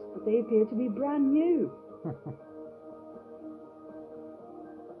backpacks, but they appear to be brand new.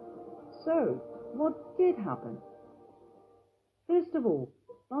 So, what did happen? First of all,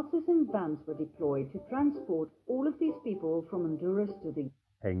 buses and vans were deployed to transport all of these people from Honduras to the...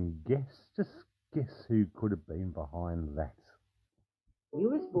 And just guess who could have been behind that?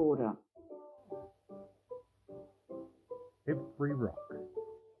 US border. Every rock.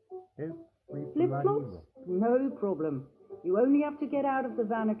 Every Flip-flops? rock. No problem. You only have to get out of the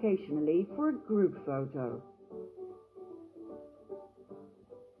van occasionally for a group photo.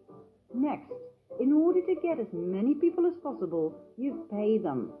 Next, in order to get as many people as possible, you pay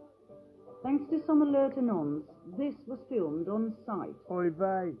them. Thanks to some alert anons, this was filmed on site. Oy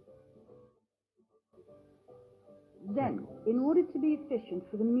vey. Then, in order to be efficient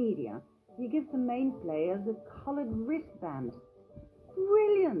for the media, you give the main players a colored wristband.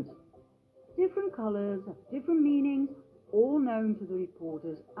 Brilliant! Different colors have different meanings, all known to the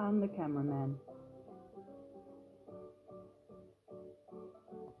reporters and the cameramen.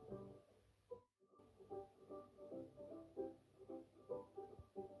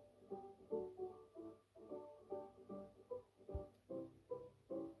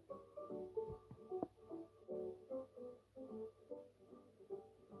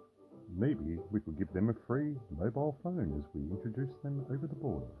 Maybe we could give them a free mobile phone as we introduce them over the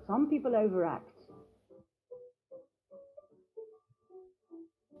border. Some people overact.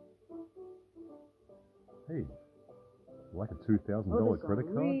 Hey, like a $2,000 Others credit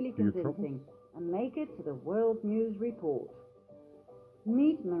are card really for your troubles? convincing and make it to the World News Report.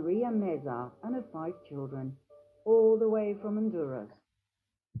 Meet Maria Meza and her 5 children. all the way from Honduras.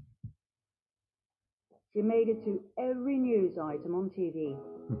 She made it to every news item on TV,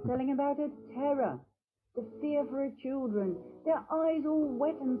 telling about her terror, the fear for her children, their eyes all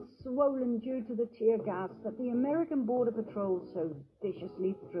wet and swollen due to the tear gas that the American Border Patrol so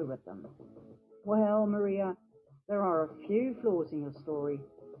viciously threw at them. Well, Maria, there are a few flaws in your story.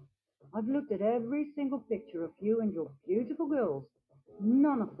 I've looked at every single picture of you and your beautiful girls.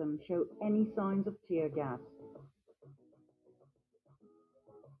 None of them show any signs of tear gas.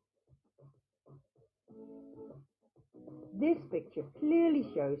 This picture clearly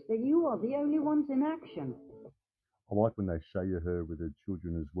shows that you are the only ones in action. I like when they show you her with her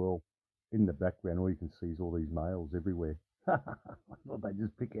children as well. In the background, all you can see is all these males everywhere. I thought they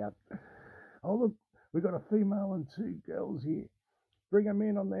just pick out, oh look, we've got a female and two girls here. Bring them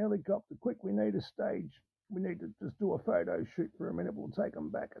in on the helicopter. Quick, we need a stage. We need to just do a photo shoot for a minute. We'll take them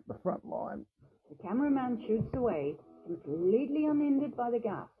back at the front line. The cameraman shoots away, completely unhindered by the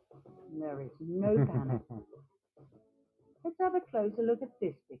gas. There is no panic. Let's have a closer look at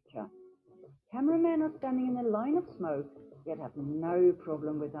this picture. Cameramen are standing in a line of smoke, yet have no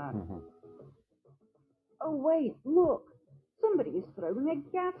problem with that. Oh wait, look! Somebody is throwing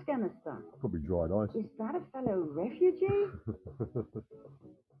a gas canister. Probably dried ice. Is that a fellow refugee?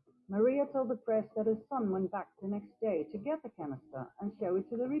 Maria told the press that her son went back the next day to get the canister and show it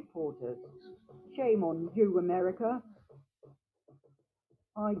to the reporters. Shame on you, America.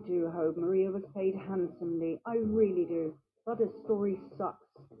 I do hope Maria was paid handsomely. I really do. But her story sucks.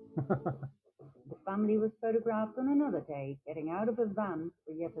 The family was photographed on another day, getting out of a van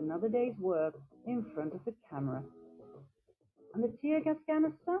for yet another day's work in front of the camera. And the tear gas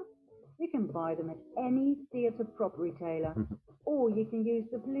canister? You can buy them at any theatre prop retailer, or you can use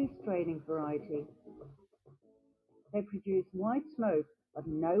the police training variety. They produce white smoke, but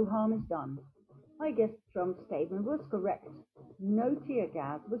no harm is done. I guess Trump's statement was correct. No tear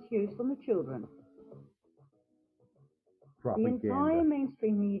gas was used on the children. The entire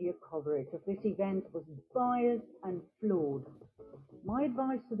mainstream media coverage of this event was biased and flawed. My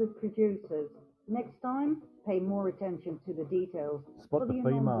advice to the producers, next time, pay more attention to the details, for the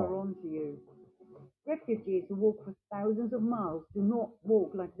Anons are on to you. Refugees who walk for thousands of miles do not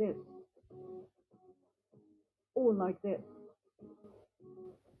walk like this. Or like this.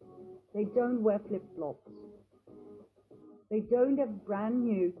 They don't wear flip-flops. They don't have brand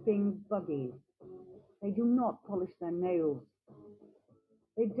new pink buggies. They do not polish their nails.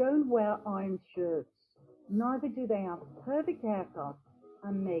 They don't wear ironed shirts. Neither do they have perfect haircuts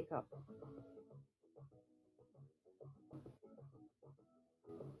and makeup.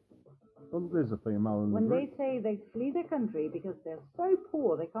 Well, there's a female in When the they group. say they flee their country because they're so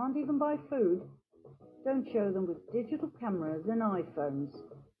poor they can't even buy food, don't show them with digital cameras and iPhones.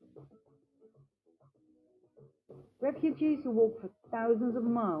 Refugees who walk for thousands of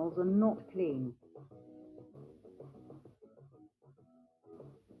miles are not clean.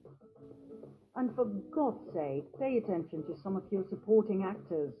 And for God's sake, pay attention to some of your supporting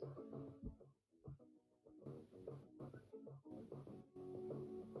actors.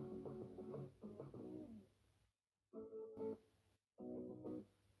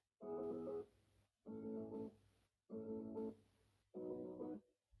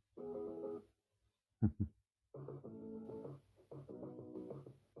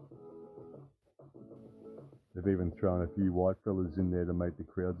 They've even thrown a few white fellas in there to make the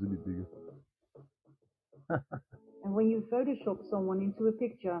crowds a bit bigger. And when you Photoshop someone into a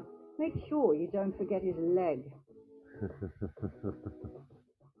picture, make sure you don't forget his leg.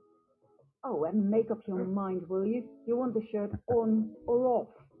 Oh, and make up your mind, will you? You want the shirt on or off?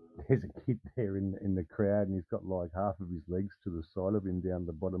 There's a kid there in the crowd, and he's got like half of his legs to the side of him down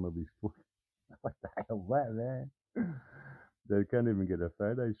the bottom of his foot. What the hell's that, man? They can't even get a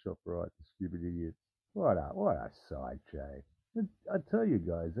Photoshop right, the stupid idiots. What a sideshow. I tell you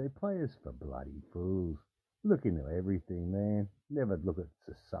guys, they play us for bloody fools. Look into everything, man. Never look at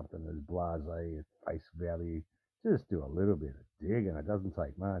something as blasé at face value. Just do a little bit of digging. It doesn't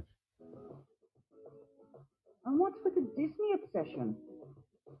take much. And what's with the Disney obsession?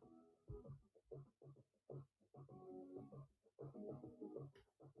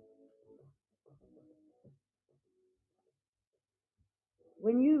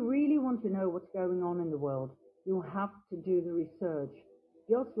 When you really want to know what's going on in the world, you have to do the research,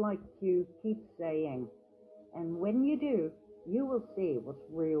 just like you keep saying. And when you do, you will see what's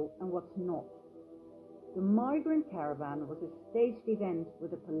real and what's not. The migrant caravan was a staged event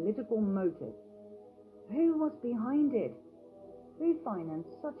with a political motive. Who was behind it? Who financed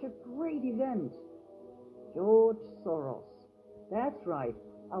such a great event? George Soros. That's right,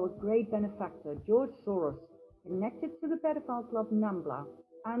 our great benefactor, George Soros, connected to the pedophile club NAMBLA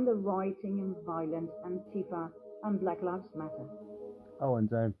and the rioting and violent Antifa and Black Lives Matter. Oh, and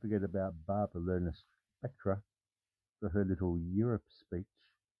don't forget about Barbara Lerner Spectra for her little Europe speech.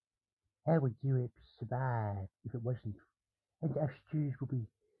 How would Europe survive if it wasn't? And us Jews will be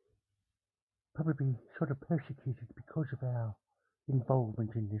probably sort of persecuted because of our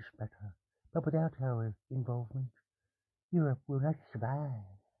involvement in this matter. But without our involvement, Europe will not survive.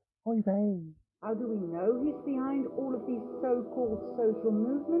 Oy vey. How do we know he's behind all of these so-called social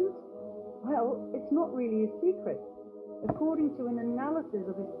movements? Well, it's not really a secret. According to an analysis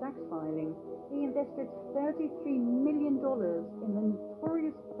of his tax filing, he invested $33 million in the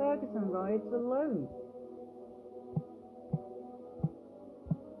notorious Ferguson riots alone.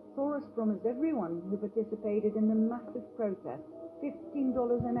 Soros promised everyone who participated in the massive protest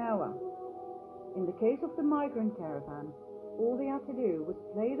 $15 an hour. In the case of the migrant caravan, all they had to do was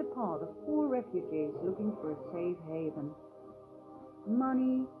play the part of poor refugees looking for a safe haven.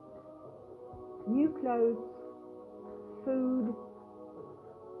 Money, new clothes, food,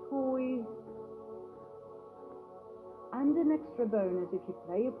 toys, and an extra bonus if you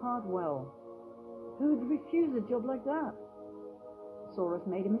play your part well. Who'd refuse a job like that? Soros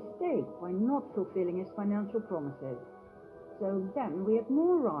made a mistake by not fulfilling his financial promises. So then we had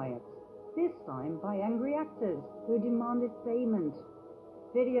more riots, this time by angry actors who demanded payment.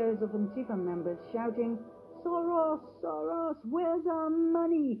 Videos of Antifa members shouting, "Soros, Soros, where's our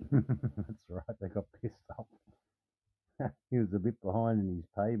money?" That's right, they got pissed off. He was a bit behind in his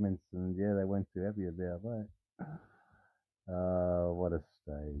payments, and yeah, they weren't too happy about that. What a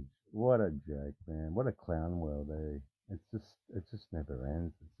stage. What a joke, man. What a clown world, eh? It just never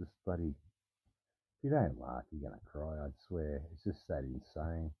ends. It's just bloody, if you don't laugh, you're gonna cry, I'd swear. It's just that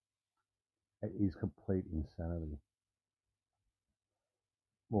insane. It is complete insanity.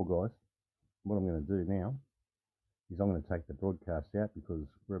 Well, guys, what I'm going to do now is I'm going to take the broadcast out because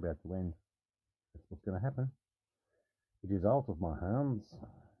we're about to end. That's what's going to happen. It is out of my hands.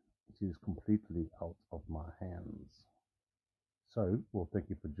 It is completely out of my hands. So, well, thank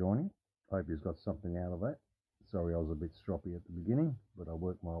you for joining. I hope you've got something out of that. Sorry I was a bit stroppy at the beginning, but I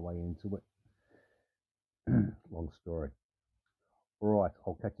worked my way into it. Long story. Alright,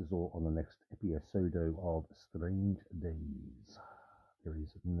 I'll catch us all on the next episode of Strange Days. There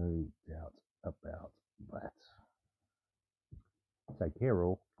is no doubt about that. Take care,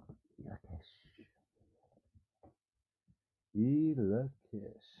 all. Ilakesh.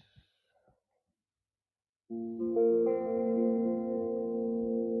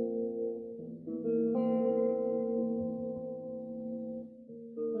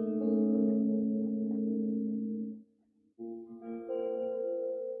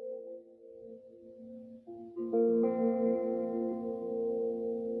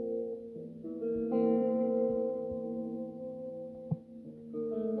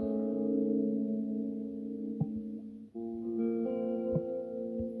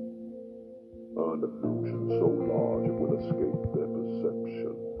 An illusion so large it will escape their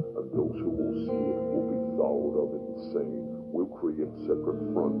perception, and those who will see it will be thought of insane. We'll create separate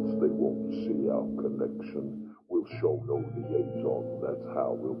fronts, they won't see our connection. We'll show no liaison, that's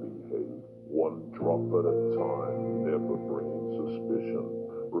how we'll behave. One drop at a time, never bringing suspicion.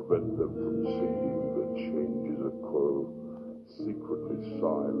 Prevent them from seeing the changes occur. Secretly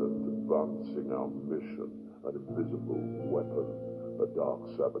silent, advancing our mission, an invisible weapon. A dark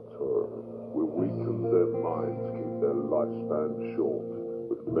saboteur will weaken their minds, keep their lifespan short,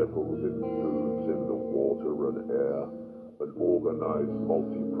 with metals in foods in the water and air. An organized,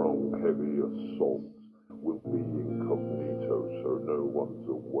 multi-pronged, heavy assault will be incognito so no one's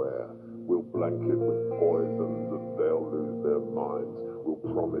aware. We'll blanket with poisons and they'll lose their minds. We'll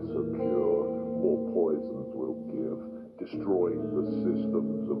promise a cure, more poisons we'll give, destroying the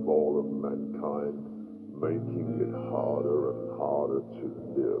systems of all of mankind, making it harder and harder to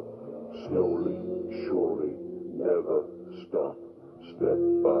live. Slowly, surely, never stop, step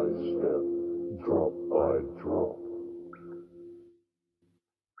by step, drop by drop.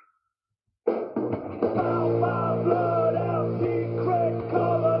 Bound by blood, our secret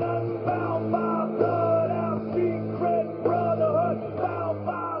covenants. Bound by blood, our secret brotherhood. Bound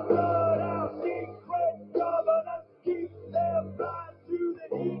by blood, our secret covenants. Keep them blind to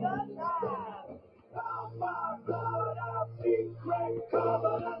the hidden hand. Bound by blood, our secret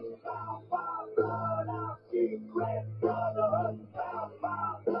covenants. Bound by blood, our secret brotherhood. Bound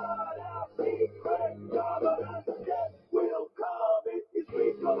by blood, our secret covenants. Death will come if you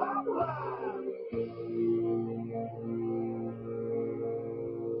speak of our plan.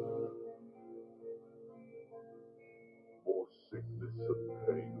 More sickness and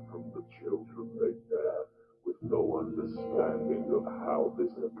pain from the children they bear, with how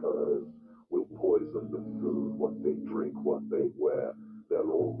this occurs. We'll poison the food, what they drink, what they wear.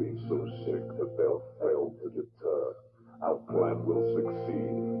 They'll all be so sick that they'll fail to deter. Our plan will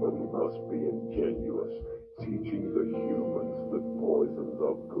succeed, but we must be ingenuous, teaching the humans that poisons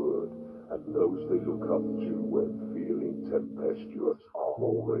are good, and those they look up to when feeling tempestuous are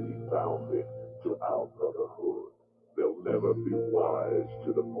already bounded to our brotherhood. They'll never be wise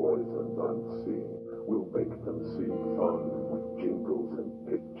to the poisons unseen. We'll make them seem fun with jingles and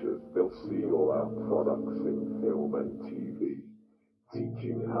pictures. They'll see all our products in film and TV,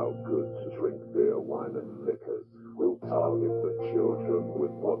 teaching how good to drink beer, wine, and liquors. We'll target the children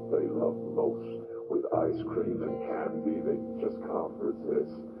with what they love most, with ice cream and candy they just can't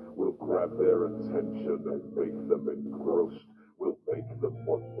resist. We'll grab their attention and make them engrossed. We'll make them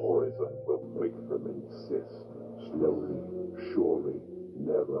want poison. We'll make them insist. Slowly, surely,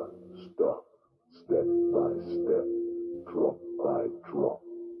 never stop. Step by step, drop by drop.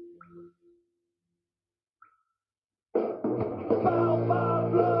 Bound by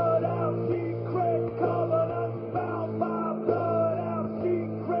blood, our secret covenant. Bound by blood, our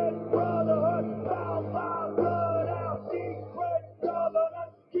secret brotherhood. Bound by blood, our secret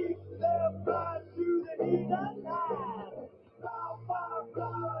covenant. Keep their blood to the heathen land. Bound by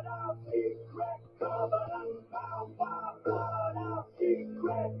blood, our secret covenant. Bound by blood, our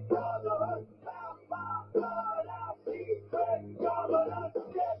secret brotherhood. Bound by blood, our secret covenant.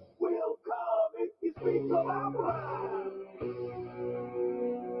 Death will come if you speak of our pride.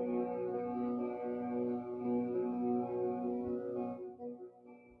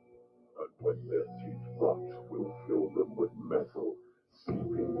 And when their teeth rot, we'll fill them with metal,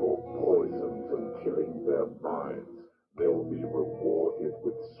 seeping more poisons and killing their minds. They'll be rewarded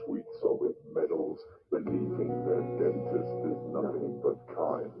with sweets or with medals, believing their dentist is nothing but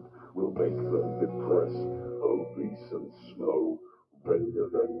kind. We'll make them depressed, obese and slow, render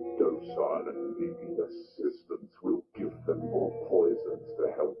them docile and needing assistance. We'll give them more poisons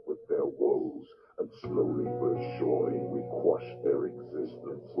to help with their woes, and slowly but surely we quash their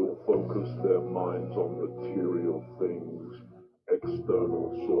existence. We'll focus their minds on material things.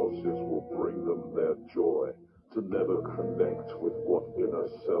 External sources will bring them their joy, to never connect with what inner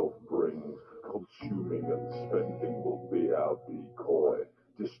self brings. Consuming and spending will be our decoy.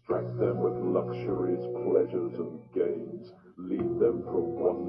 Distract them with luxuries, pleasures, and gains. Lead them from one